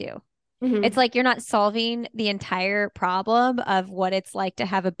I can do. It's Mm-hmm. like you're not solving the entire problem of what it's like to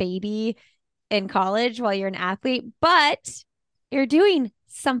have a baby in college while you're an athlete, but you're doing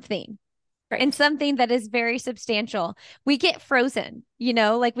something and Right. something that is very substantial. We get frozen,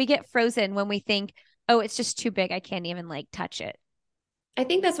 like we get frozen when we think, oh, it's just too big. I can't even like touch it. I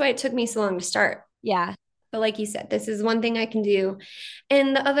think that's why it took me so long to start. Yeah. But like you said, this is one thing I can do.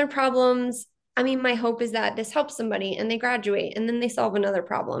 And the other problems, I mean, my hope is that this helps somebody and they graduate and then they solve another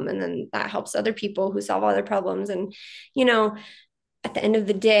problem. And then that helps other people who solve other problems. And, you know, at the end of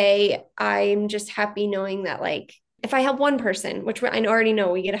the day, I'm just happy knowing that, like, if I help one person, which I already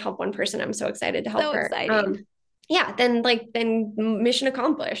know we get to help one person, I'm so excited to help So her. exciting. Yeah, then mission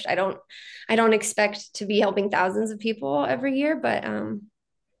accomplished. I don't expect to be helping thousands of people every year, but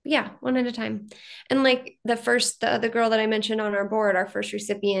yeah, one at a time. And like the girl that I mentioned on our board, our first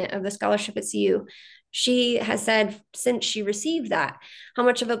recipient of the scholarship at CU, she has said since she received that, how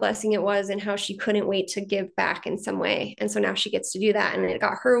much of a blessing it was and how she couldn't wait to give back in some way. And so now she gets to do that. And it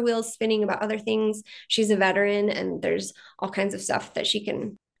got her wheels spinning about other things. She's a veteran and there's all kinds of stuff that she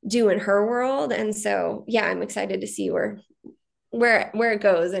can do in her world. And so yeah, I'm excited to see where it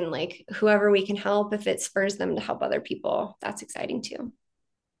goes and like whoever we can help, if it spurs them to help other people, that's exciting too.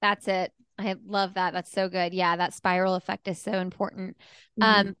 That's it. I love that. That's so good. Yeah, that spiral effect is so important.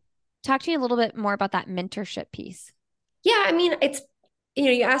 Mhm. Talk to me a little bit more about that mentorship piece. Yeah, I mean, it's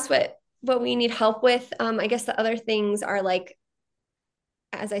you asked what we need help with. I guess the other things are like,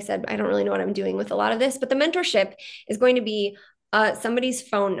 as I said, I don't really know what I'm doing with a lot of this, but the mentorship is going to be somebody's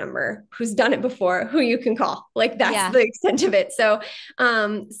phone number who's done it before, who you can call. Like that's Yeah. the extent of it. So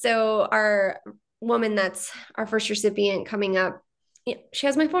our woman that's our first recipient coming up, she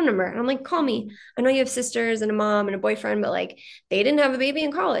has my phone number, and I'm like, call me. I know you have sisters and a mom and a boyfriend, but like they didn't have a baby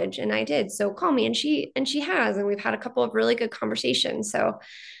in college, and I did. So call me, and she has, and we've had a couple of really good conversations. So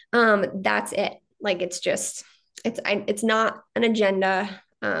that's it. Like it's not an agenda.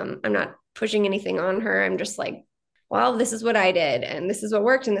 I'm not pushing anything on her. I'm just like, well, this is what I did, and this is what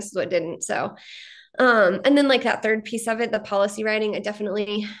worked, and this is what didn't. So, and then like that third piece of it, the policy writing, I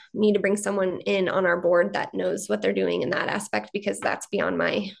definitely need to bring someone in on our board that knows what they're doing in that aspect because that's beyond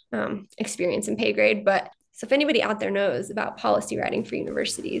my experience and pay grade. But so if anybody out there knows about policy writing for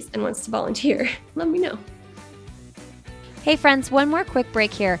universities and wants to volunteer, let me know. Hey, friends, one more quick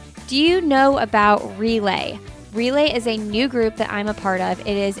break here. Do you know about Relay? Relay is a new group that I'm a part of.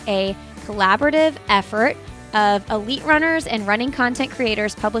 It is a collaborative effort of elite runners and running content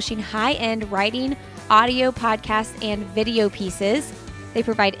creators publishing high-end writing, audio, podcasts, and video pieces. They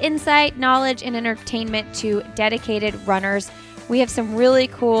provide insight, knowledge, and entertainment to dedicated runners. We have some really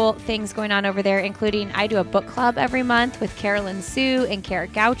cool things going on over there, including I do a book club every month with Carolyn Sue and Kara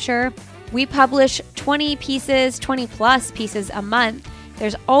Goucher. We publish 20 pieces, 20 plus pieces a month.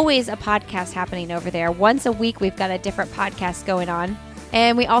 There's always a podcast happening over there. Once a week, we've got a different podcast going on.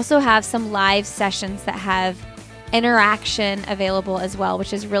 And we also have some live sessions that have interaction available as well,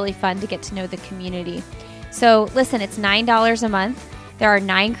 which is really fun to get to know the community. So listen, it's $9 a month. There are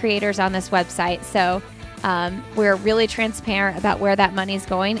 9 creators on this website. So we're really transparent about where that money is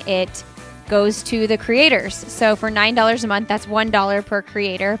going. It goes to the creators. So for $9 a month, that's $1 per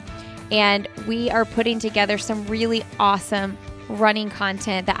creator. And we are putting together some really awesome running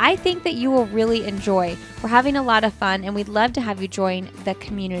content that I think that you will really enjoy. We're having a lot of fun and we'd love to have you join the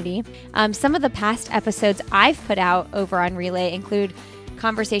community. Some of the past episodes I've put out over on Relay include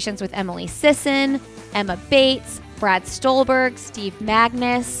conversations with Emily Sisson, Emma Bates, Brad Stolberg, Steve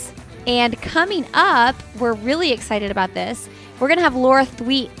Magnus. And coming up, we're really excited about this. We're going to have Laura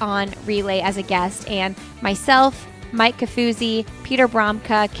Thweet on Relay as a guest, and myself, Mike Cafuzzi, Peter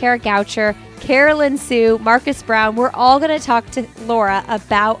Bromka, Kara Goucher, Carolyn Sue, Marcus Brown. We're all going to talk to Laura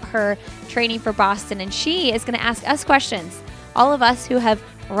about her training for Boston, and she is going to ask us questions. All of us who have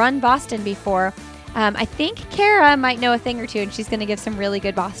run Boston before, I think Kara might know a thing or two, and she's going to give some really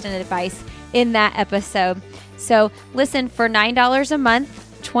good Boston advice in that episode. So listen, for $9 a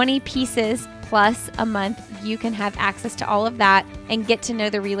month, 20 pieces plus a month, you can have access to all of that and get to know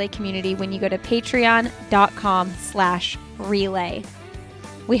the Relay community when you go to patreon.com/relay.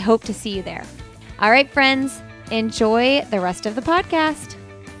 We hope to see you there. All right, friends, enjoy the rest of the podcast.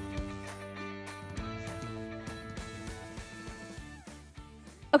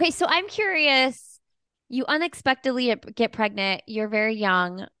 Okay, so I'm curious. You unexpectedly get pregnant. You're very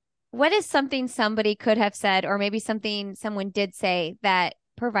young. What is something somebody could have said, or maybe something someone did say that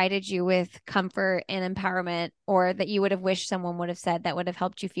provided you with comfort and empowerment, or that you would have wished someone would have said that would have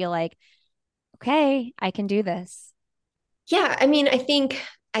helped you feel like, okay, I can do this? Yeah, I mean, I think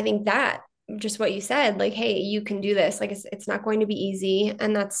that just what you said, like, hey, you can do this. Like it's not going to be easy.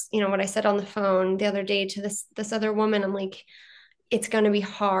 And that's, what I said on the phone the other day to this other woman. I'm like, it's going to be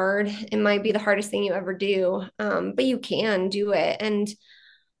hard. It might be the hardest thing you ever do. But you can do it. And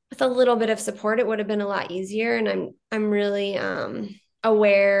with a little bit of support, it would have been a lot easier. And I'm really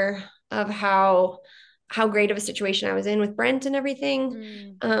aware of how great of a situation I was in with Brent and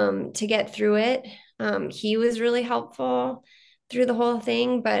everything Mm. to get through it. He was really helpful through the whole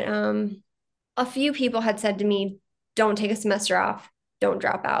thing, but a few people had said to me, "Don't take a semester off, don't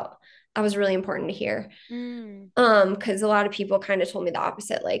drop out." That was really important to hear. Mm. Because a lot of people kind of told me the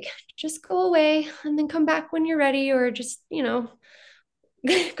opposite, like just go away and then come back when you're ready, or just, go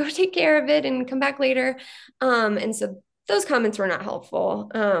take care of it and come back later. And so those comments were not helpful.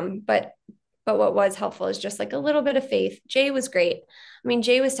 But what was helpful is just like a little bit of faith. Jay was great. I mean,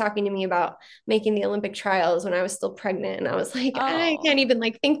 Jay was talking to me about making the Olympic trials when I was still pregnant. And I was like, I Oh, can't even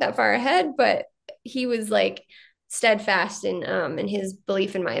like think that far ahead. But he was like steadfast in his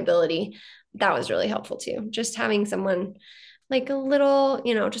belief in my ability. That was really helpful too. Just having someone like a little,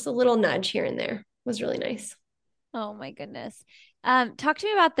 just a little nudge here and there was really nice. oh my goodness. Talk to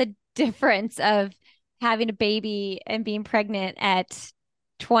me about the difference of having a baby and being pregnant at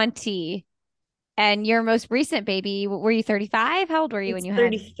 20 and your most recent baby. Were you 35? How old were you when It's you had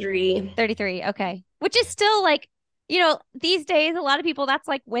 33. 33? Okay. Which is still like, these days, a lot of people, that's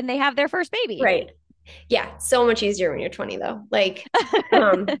like when they have their first baby. Right. Yeah, so much easier when you're 20 though. Like,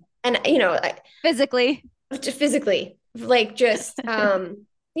 and Physically. just physically, like just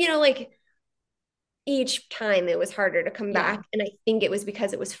like each time it was harder to come Yeah. back. And I think it was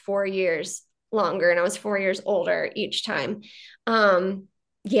because it was 4 years longer and I was 4 years older each time. Um,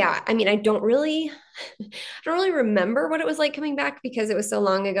 yeah, I mean, I don't really remember what it was like coming back because it was so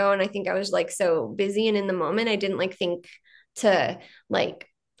long ago. And I think I was like so busy and in the moment, I didn't like think to like,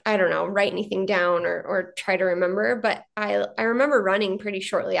 I don't know, write anything down or try to remember. But I remember running pretty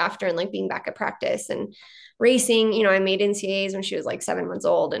shortly after and like being back at practice and racing. I made NCAAs when she was like 7 months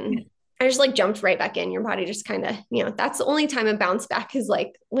old and I just like jumped right back in. Your body just kind of, that's the only time a bounce back is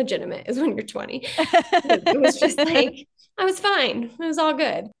like legitimate is when you're 20. It was just like, I was fine. It was all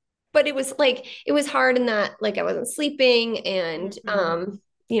good. But it was like, it was hard in that like I wasn't sleeping and Mhm.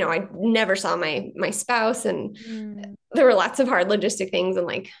 I never saw my spouse and Mm. there were lots of hard logistic things and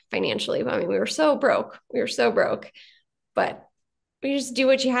like financially. I mean, we were so broke. We were so broke. But we just do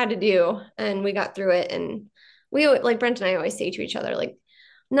what you had to do and we got through it. And we like Brent and I always say to each other, like,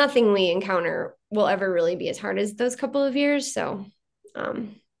 nothing we encounter will ever really be as hard as those couple of years. So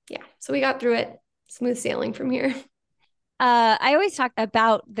yeah. So we got through it. Smooth sailing from here. I always talk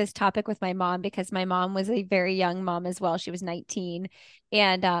about this topic with my mom because my mom was a very young mom as well. She was 19.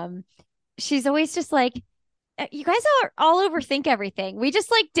 And she's always just like, you guys all overthink everything. We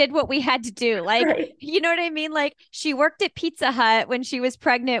just like did what we had to do. Like, Right. you know what I mean? Like she worked at Pizza Hut when she was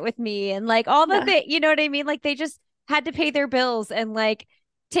pregnant with me and like all the Yeah. things, you know what I mean? Like they just had to pay their bills and like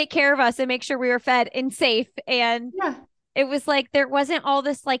take care of us and make sure we were fed and safe. And Yeah. it was like there wasn't all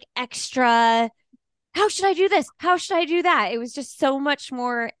this like extra, how should I do this? How should I do that? It was just so much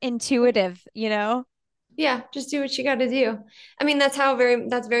more intuitive, you know? Yeah. Just do what you got to do. I mean, that's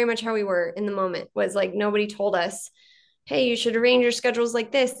very much how we were in the moment was like nobody told us, hey, you should arrange your schedules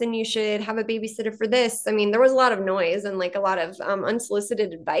like this and you should have a babysitter for this. I mean, there was a lot of noise and like a lot of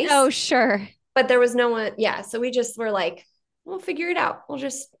unsolicited advice, Oh, sure. but there was no one. Yeah. So we just were like, we'll figure it out. We'll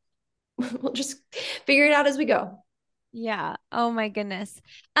just figure it out as we go. Yeah. Oh my goodness.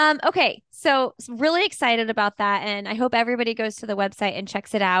 Okay. So really excited about that. And I hope everybody goes to the website and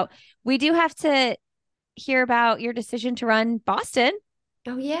checks it out. We do have to hear about your decision to run Boston.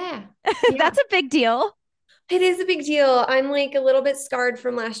 Oh yeah. Yeah. That's a big deal. It is a big deal. I'm like a little bit scarred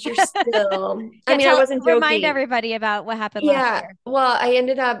from last year still. I Yeah, mean, I tell wasn't remind joking. everybody about what happened last Yeah. year. Well, I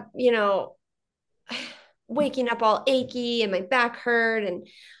ended up, waking up all achy and my back hurt and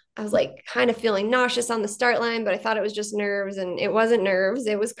I was like kind of feeling nauseous on the start line, but I thought it was just nerves, and it wasn't nerves,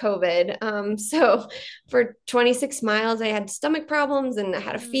 it was COVID. So for 26 miles, I had stomach problems and I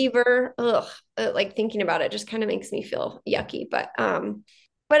had a Mm. fever. Ugh, like thinking about it just kind of makes me feel yucky. But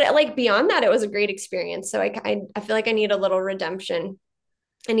like beyond that, it was a great experience. So I feel like I need a little redemption.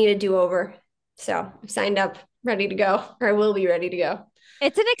 I need a do-over. So I've signed up, ready to go, or I will be ready to go.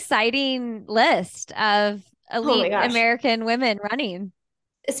 It's an exciting list of Oh my elite gosh. American women running.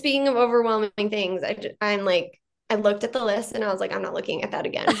 Speaking of overwhelming things, I'm like, I looked at the list and I was like, I'm not looking at that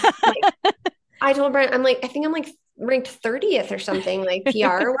again. Like, I told Brent, I'm like, I think I'm like ranked 30th or something, like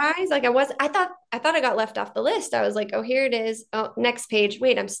PR wise. Like I thought I got left off the list. I was like, oh, here it is. Oh, next page.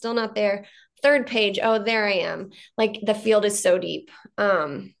 Wait, I'm still not there. Third page. Oh, there I am. Like the field is so deep.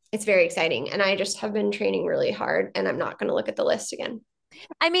 It's very exciting. And I just have been training really hard and I'm not going to look at the list again.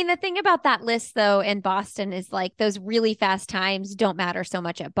 I mean, the thing about that list though in Boston is like those really fast times don't matter so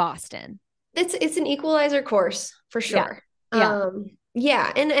much at Boston. It's an equalizer course for Yeah. sure. Yeah.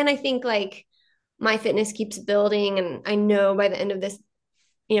 Yeah, and I think like my fitness keeps building, and I know by the end of this,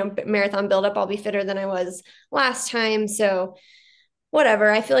 marathon buildup, I'll be fitter than I was last time. So whatever,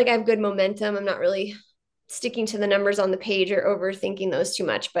 I feel like I have good momentum. I'm not really sticking to the numbers on the page or overthinking those too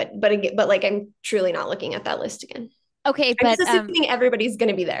much, but like I'm truly not looking at that list again. Okay, I'm just but assuming everybody's going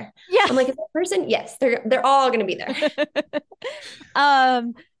to be there. yeah. I'm like, is that person? Yes, they're all going to be there.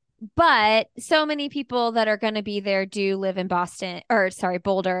 um but so many people that are going to be there do live in Boston or sorry,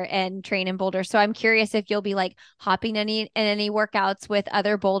 Boulder and train in Boulder. So I'm curious if you'll be like hopping any workouts with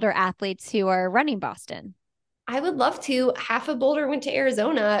other Boulder athletes who are running Boston. I would love to. Half of Boulder went to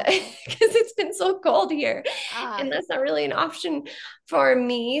Arizona because it's been so cold here, Ah. and that's not really an option for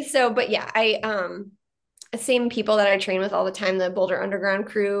me. So, but yeah, I same people that I train with all the time, the Boulder Underground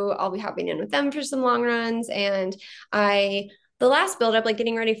crew. I'll be hopping in with them for some long runs, and I the last build up, like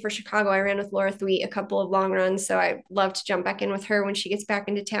getting ready for Chicago, I ran with Laura Thweet a couple of long runs. So I love to jump back in with her when she gets back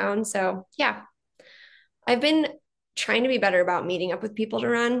into town. So yeah, I've been trying to be better about meeting up with people to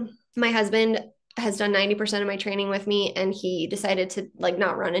run. My husband has done 90% of my training with me and he decided to like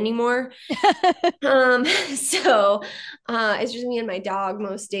not run anymore. So it's just me and my dog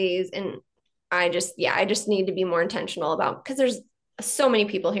most days. And I just need to be more intentional about because there's so many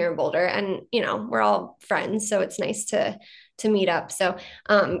people here in Boulder and we're all friends. So it's nice to meet up. So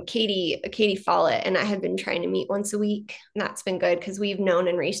Katie Follett and I have been trying to meet once a week. And that's been good because we've known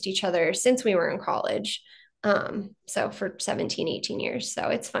and raced each other since we were in college. So for 17, 18 years. So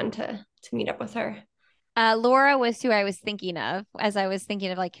it's fun to meet up with her. Laura was who I was thinking of as I was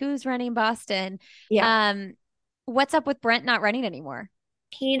thinking of like who's running Boston. Yeah. Um, what's up with Brent not running anymore?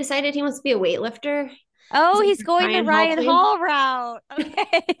 He decided he wants to be a weightlifter. Oh, He's like he's going the Ryan Hall Ryan type. Hall route.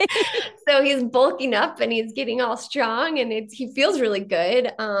 Okay. So he's bulking up and he's getting all strong and he feels really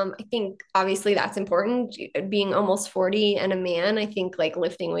good. I think obviously that's important. Being almost 40 and a man, I think like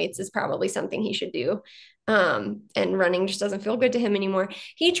lifting weights is probably something he should do. And running just doesn't feel good to him anymore.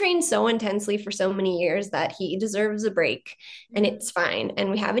 He trained so intensely for so many years that he deserves a break and it's fine.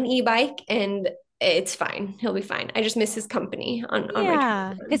 And we have an e-bike and it's fine. He'll be fine. I just miss his company on my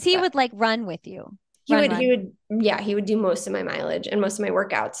Yeah, because runs, he but would like run with you. he Run, would he run. would yeah, he would do most of my mileage and most of my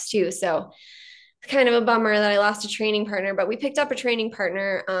workouts too. So kind of a bummer that I lost a training partner, but we picked up a training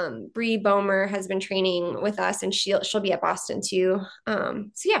partner. Bree Bomer has been training with us and she'll be at Boston too. So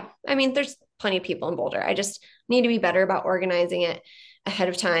yeah, I mean, there's plenty of people in Boulder. I just need to be better about organizing it ahead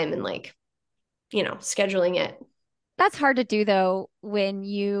of time and like, scheduling it. That's hard to do though when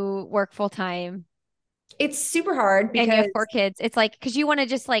you work full time It's super hard and you because have four kids. It's like because you want to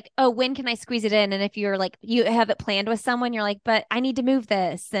just like, oh, when can I squeeze it in? And if you're like you have it planned with someone, you're like, but I need to move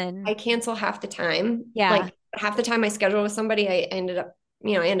this. And I cancel half the time. yeah, Like half the time I schedule with somebody, I end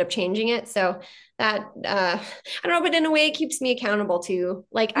up changing it. So that I don't know, but in a way it keeps me accountable too.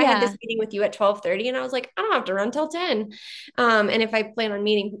 Like I had yeah. this meeting with you at 12:30 and I was like, I don't have to run till 10. And if I plan on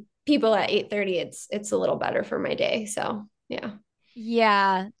meeting people at 8:30, it's a little better for my day. So yeah.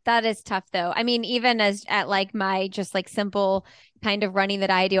 Yeah, that is tough though. I mean, even as at like my just like simple kind of running that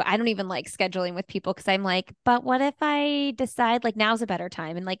I do, I don't even like scheduling with people because I'm like, but what if I decide like now's a better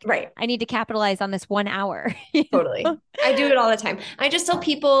time and like Right. I need to capitalize on this 1 hour, you Totally. know? I do it all the time. I just tell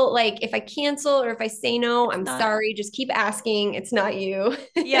people like if I cancel or if I say no, It's I'm not, sorry. Just keep asking. It's not you.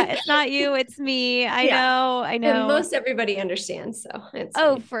 yeah, it's not you, it's me. I Yeah. know, I And know. most everybody understands, so it's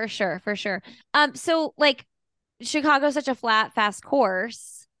Oh, fine. for sure, for sure. So like Chicago's such a flat, fast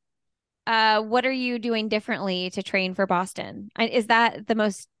course. What are you doing differently to train for Boston? Is that the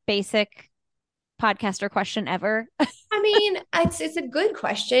most basic podcaster question ever. I mean, it's a good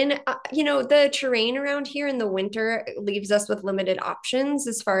question. The terrain around here in the winter leaves us with limited options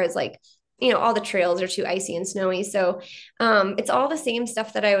as far as like, all the trails are too icy and snowy. So, it's all the same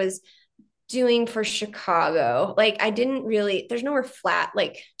stuff that I was doing for Chicago. Like I didn't really, there's nowhere flat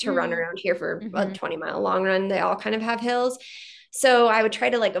like to run Mm. around here for a Hmm. 20-mile long run. They all kind of have hills. So I would try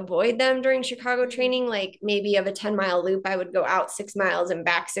to like avoid them during Chicago Mm. training. Like maybe of a 10-mile loop, I would go out 6 miles and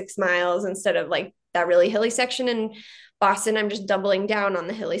back 6 miles instead of like that really hilly section. And Boston, I'm just doubling down on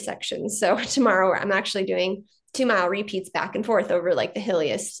the hilly section. So tomorrow I'm actually doing 2-mile repeats back and forth over like the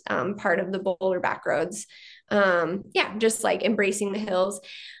hilliest part of the Boulder back roads. Yeah, just like embracing the hills.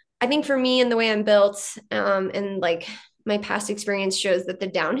 I think for me and the way I'm built, and like my past experience shows that the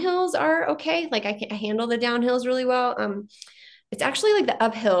downhills are okay. Like I handle the downhills really well. It's actually like the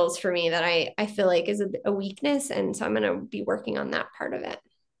uphills for me that I feel like is a weakness, and so I'm gonna be working on that part of it.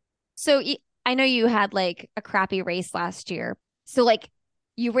 So I know you had like a crappy race last year. So like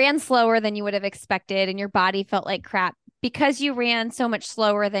you ran slower than you would have expected and your body felt like crap because you ran so much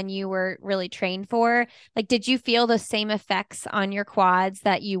slower than you were really trained for. Like did you feel the same effects on your quads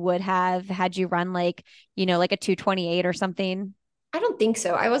that you would have had you run like, like a 228 or something? I don't think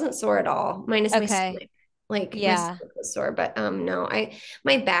so. I wasn't sore at all, minus my Okay. stomach. Like my Yeah. stomach was sore, but no,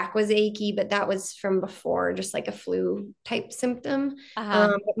 my back was achy, but that was from before, just like a flu type symptom.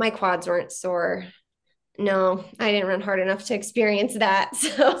 Uh-huh. But my quads weren't sore. No, I didn't run hard enough to experience that. So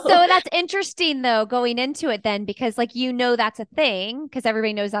So that's interesting though, going into it then, because like that's a thing, because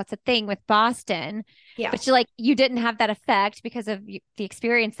everybody knows that's a thing with Boston, yeah. but you didn't have that effect because of the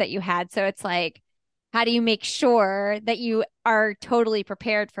experience that you had. So it's like, how do you make sure that you are totally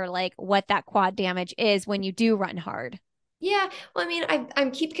prepared for like what that quad damage is when you do run hard? Yeah, well, I mean, I'm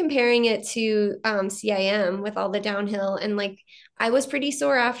keep comparing it to CIM with all the downhill, and like I was pretty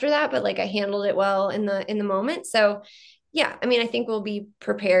sore after that, but like I handled it well in the moment. So, yeah, I mean, I think we'll be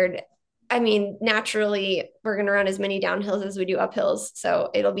prepared. I mean, naturally, we're gonna run as many downhills as we do uphills,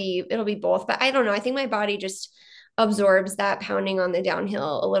 so it'll be both. But I don't know. I think my body just absorbs that pounding on the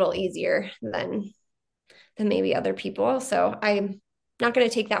downhill a little easier than maybe other people. So I'm not gonna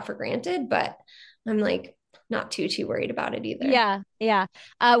take that for granted, but I'm like not too worried about it either. Yeah, yeah.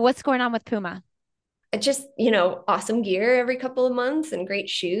 What's going on with Puma? It's just, awesome gear every couple of months and great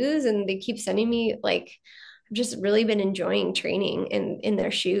shoes. And they keep sending me like, I've just really been enjoying training in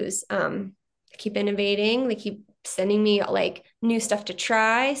their shoes. They keep innovating. They keep sending me like new stuff to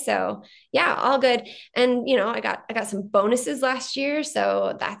try. So yeah, all good. And I got some bonuses last year.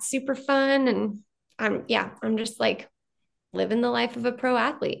 So that's super fun. And I'm just like living the life of a pro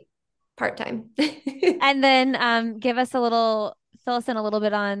athlete part-time. And then fill us in a little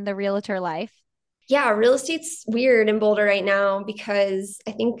bit on the realtor life. Yeah, real estate's weird in Boulder right now because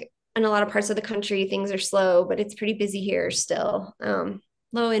I think in a lot of parts of the country things are slow, but it's pretty busy here still.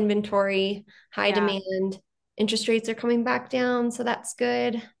 Low inventory, high Yeah. demand, interest rates are coming back down, so that's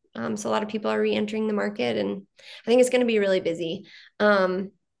good. So a lot of people are re-entering the market, and I think it's going to be really busy.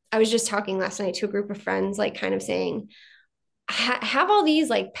 I was just talking last night to a group of friends, like kind of saying, have all these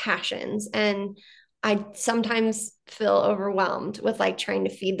like passions, and I sometimes feel overwhelmed with like trying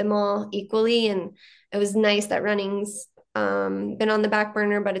to feed them all equally. And it was nice that running's been on the back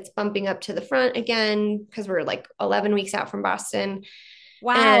burner, but it's bumping up to the front again because we're like 11 weeks out from Boston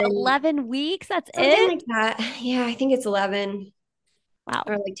Wow, and 11 weeks? That's something it? like that. Yeah, I think it's 11 Wow.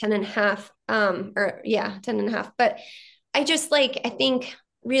 or like 10 and a half. Or yeah, 10 and a half. But I think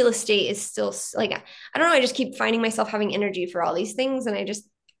real estate is still like, I don't know. I just keep finding myself having energy for all these things. And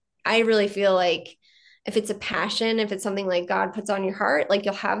I really feel like if it's a passion, if it's something like God puts on your heart, like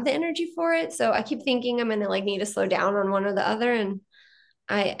you'll have the energy for it. So I keep thinking I'm gonna like need to slow down on one or the other, and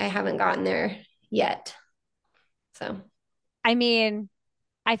I haven't gotten there yet. So I mean,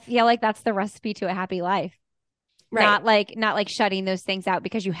 I feel like that's the recipe to a happy life. right, Not like shutting those things out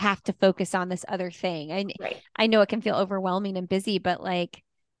because you have to focus on this other thing. And right. I know it can feel overwhelming and busy, but like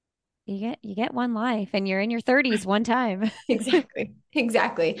you get one life and you're in your 30s one time. Exactly.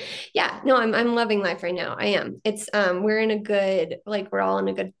 Exactly. Yeah. No, I'm loving life right now. I am. It's we're in a good, like we're all in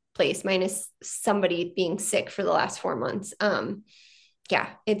a good place, minus somebody being sick for the last 4 months. Yeah,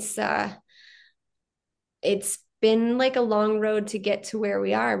 it's been like a long road to get to where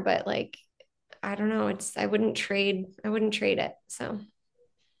we are, but like I don't know, I wouldn't trade it. So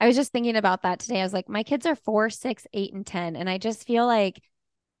I was just thinking about that today. I was like, my kids are 4, 6, 8, and 10. And I just feel like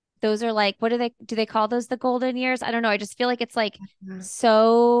those are like, what do they call those the golden years? I don't know. I just feel like it's like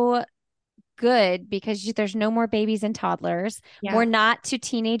so good because there's no more babies and toddlers. We're yeah. not to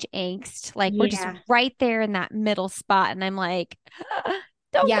teenage angst. Like we're just Yeah. right there in that middle spot. And I'm like,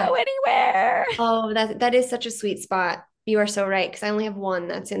 Don't Yeah. go anywhere. Oh, that is such a sweet spot. You are so right, because I only have one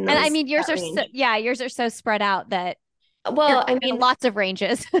that's in And I those mean, yours that are so, range. yeah, yours are so spread out that you're Well, I in mean, lots of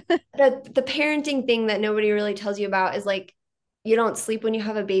ranges. the parenting thing that nobody really tells you about is like you don't sleep when you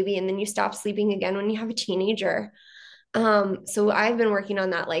have a baby and then you stop sleeping again when you have a teenager. So I've been working on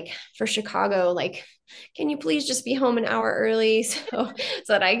that, like for Chicago, like, can you please just be home an hour early so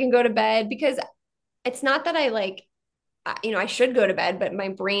that I can go to bed? Because it's not that I like, I should go to bed, but my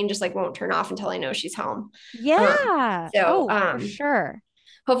brain just like won't turn off until I know she's home. Um, Yeah. so Oh, for sure.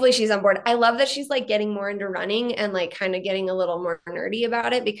 hopefully she's on board. I love that she's like getting more into running and like kind of getting a little more nerdy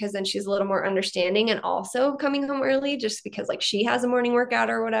about it, because then she's a little more understanding and also coming home early just because like she has a morning workout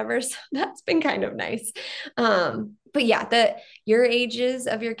or whatever. So that's been kind of nice. But yeah, your ages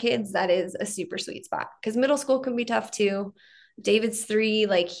of your kids, that is a super sweet spot, because middle school can be tough too. David's 3,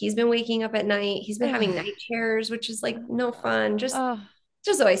 like he's been waking up at night. He's been having Ugh. night terrors, which is like no fun. Oh,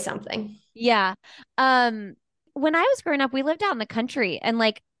 Just always something. yeah. Um, when I was growing up, we lived out in the country and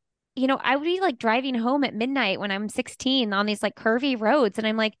like, I would be like driving home at midnight when I'm 16 on these like curvy roads. And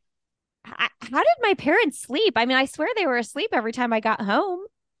I'm like, how did my parents sleep? I mean, I swear they were asleep every time I got home.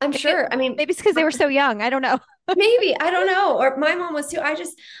 I'm Maybe, sure. I mean, maybe it's because they were so young. I don't know. maybe, I don't know. Or my mom was too. I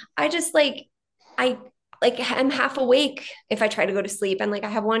just like, I like am half awake if I try to go to sleep, and like I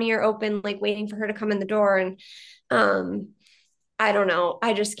have one ear open, like waiting for her to come in the door. And um, I don't know.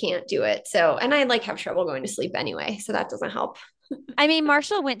 I just can't do it. So, and I like have trouble going to sleep anyway. So that doesn't help. I mean,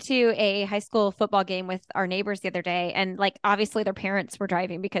 Marshall went to a high school football game with our neighbors the other day, and like obviously their parents were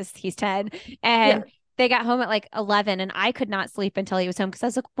driving because he's 10, Yeah, and they got home at like 11, and I could not sleep until he was home because I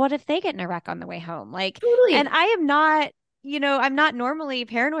was like, what if they get in a wreck on the way home? Like, and totally. I am not, I'm not normally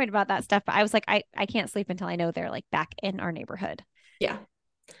paranoid about that stuff, but I was like, I can't sleep until I know they're like back in our neighborhood. Yeah,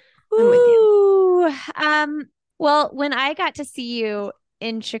 I'm with you. Ooh. Well, when I got to see you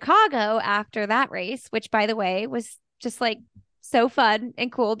in Chicago after that race, which by the way was just like so fun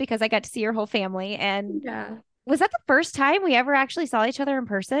and cool because I got to see your whole family. And Yeah. was that the first time we ever actually saw each other in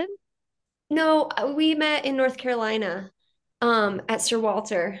person? No, we met in North Carolina, at Sir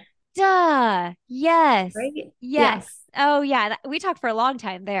Walter, Duh. Yes. right? Yeah. Yes. Oh, yeah. We talked for a long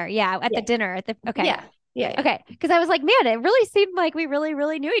time there. Yeah. At the Yeah. dinner. Okay. Yeah. Yeah. Yeah. Okay. Because I was like, man, it really seemed like we really,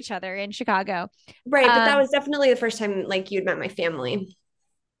 really knew each other in Chicago. Right. But that Um, was definitely the first time like you'd met my family.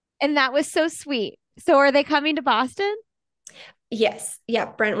 and that was so sweet. So are they coming to Boston? Yes. Yeah.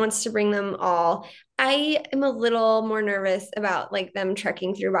 Brent wants to bring them all. I am a little more nervous about like them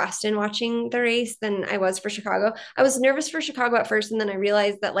trekking through Boston watching the race than I was for Chicago. I was nervous for Chicago at first, and then I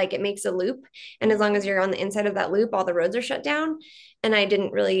realized that like it makes a loop. And as long as you're on the inside of that loop, all the roads are shut down. And I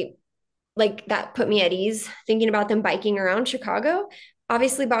didn't really like that, put me at ease thinking about them biking around Chicago.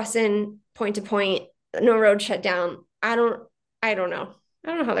 Obviously, Boston, point to point, no road shut down. I don't know. I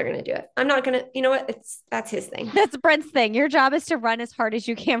don't know how they're gonna do it. I'm not gonna, you know what? That's his thing. That's Brent's thing. Your job is to run as hard as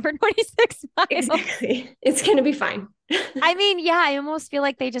you can for 26 miles. Exactly. It's gonna be fine. I mean, yeah, I almost feel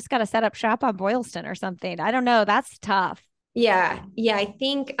like they just got to set up shop on Boylston or something. I don't know. That's tough. Yeah. Yeah. I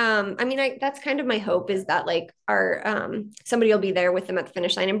think I mean that's kind of my hope, is that like our somebody will be there with them at the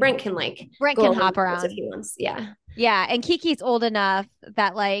finish line, and Brent can like Brent go can along hop with us if around. he wants. Yeah. Yeah. And Kiki's old enough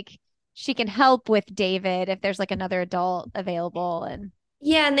that like she can help with David if there's like another adult available. And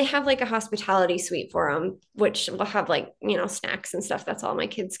Yeah, and they have like a hospitality suite for them, which will have like, snacks and stuff. That's all my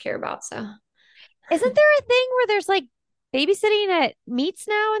kids care about. So isn't there a thing where there's like babysitting at meets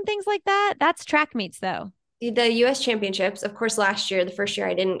now and things like that? That's track meets though. the US championships, of course, last year, the first year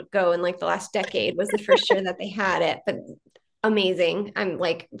I didn't go, in like the last decade was the first year that they had it, but amazing. I'm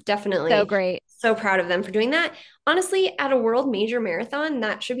like So definitely great. so proud of them for doing that. Honestly, at a world major marathon,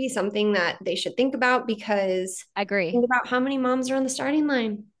 that should be something that they should think about, because I agree. think about how many moms are on the starting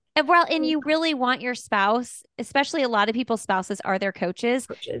line. And well, and you really want your spouse, especially a lot of people's spouses are their coaches,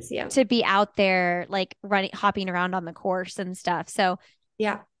 Coaches, yeah. to be out there like running, hopping around on the course and stuff. So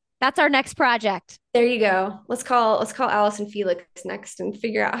Yeah. that's our next project. There you go. Let's call Alice and Felix next and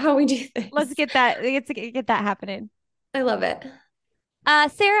figure out how we do Let's this. get that happening. I love it.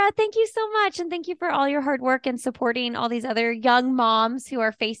 Sarah, thank you so much. And thank you for all your hard work and supporting all these other young moms who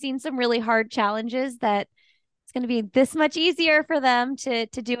are facing some really hard challenges that it's going to be this much easier for them to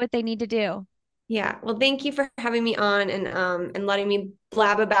do what they need to do. Yeah. Well, thank you for having me on and letting me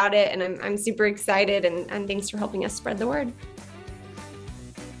blab about it. And I'm super excited, and thanks for helping us spread the word.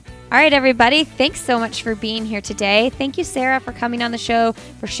 All right, everybody. Thanks so much for being here today. Thank you, Sarah, for coming on the show,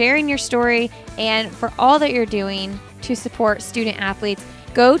 for sharing your story, and for all that you're doing to support student athletes.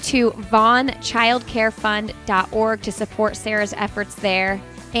 Go to vaughnchildcarefund.org to support Sarah's efforts there.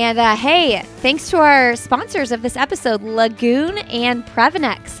 And hey, thanks to our sponsors of this episode, Lagoon and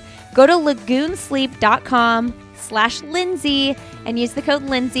Previnex. Go to lagoonsleep.com/Lindsay and use the code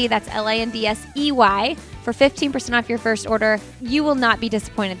Lindsay, that's LANDSEY, for 15% off your first order. You will not be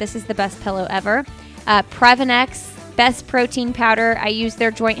disappointed. This is the best pillow ever. Previnex, best protein powder. I use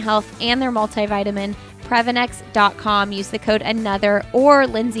their joint health and their multivitamin. Previnex.com. Use the code ANOTHER or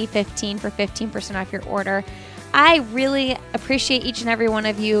Lindsay15 for 15% off your order. I really appreciate each and every one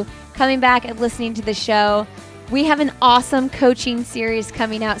of you coming back and listening to the show. We have an awesome coaching series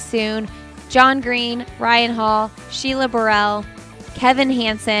coming out soon. John Green, Ryan Hall, Sheila Burrell, Kevin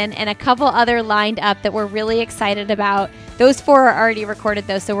Hansen, and a couple other lined up that we're really excited about. Those 4 are already recorded,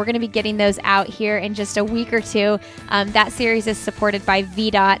 though, so we're going to be getting those out here in just a week or two. That series is supported by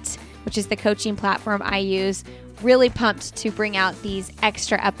VDOT, which is the coaching platform I use. Really pumped to bring out these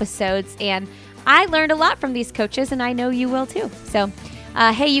extra episodes, and I learned a lot from these coaches, and I know you will too. So,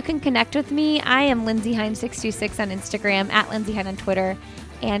 hey, you can connect with me. I am Lindsay Hein 626 on Instagram, at Lindsay Hein on Twitter,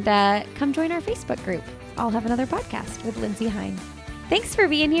 and come join our Facebook group. I'll have another podcast with Lindsay Hein. Thanks for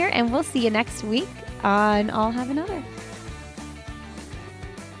being here, and we'll see you next week on I'll Have Another.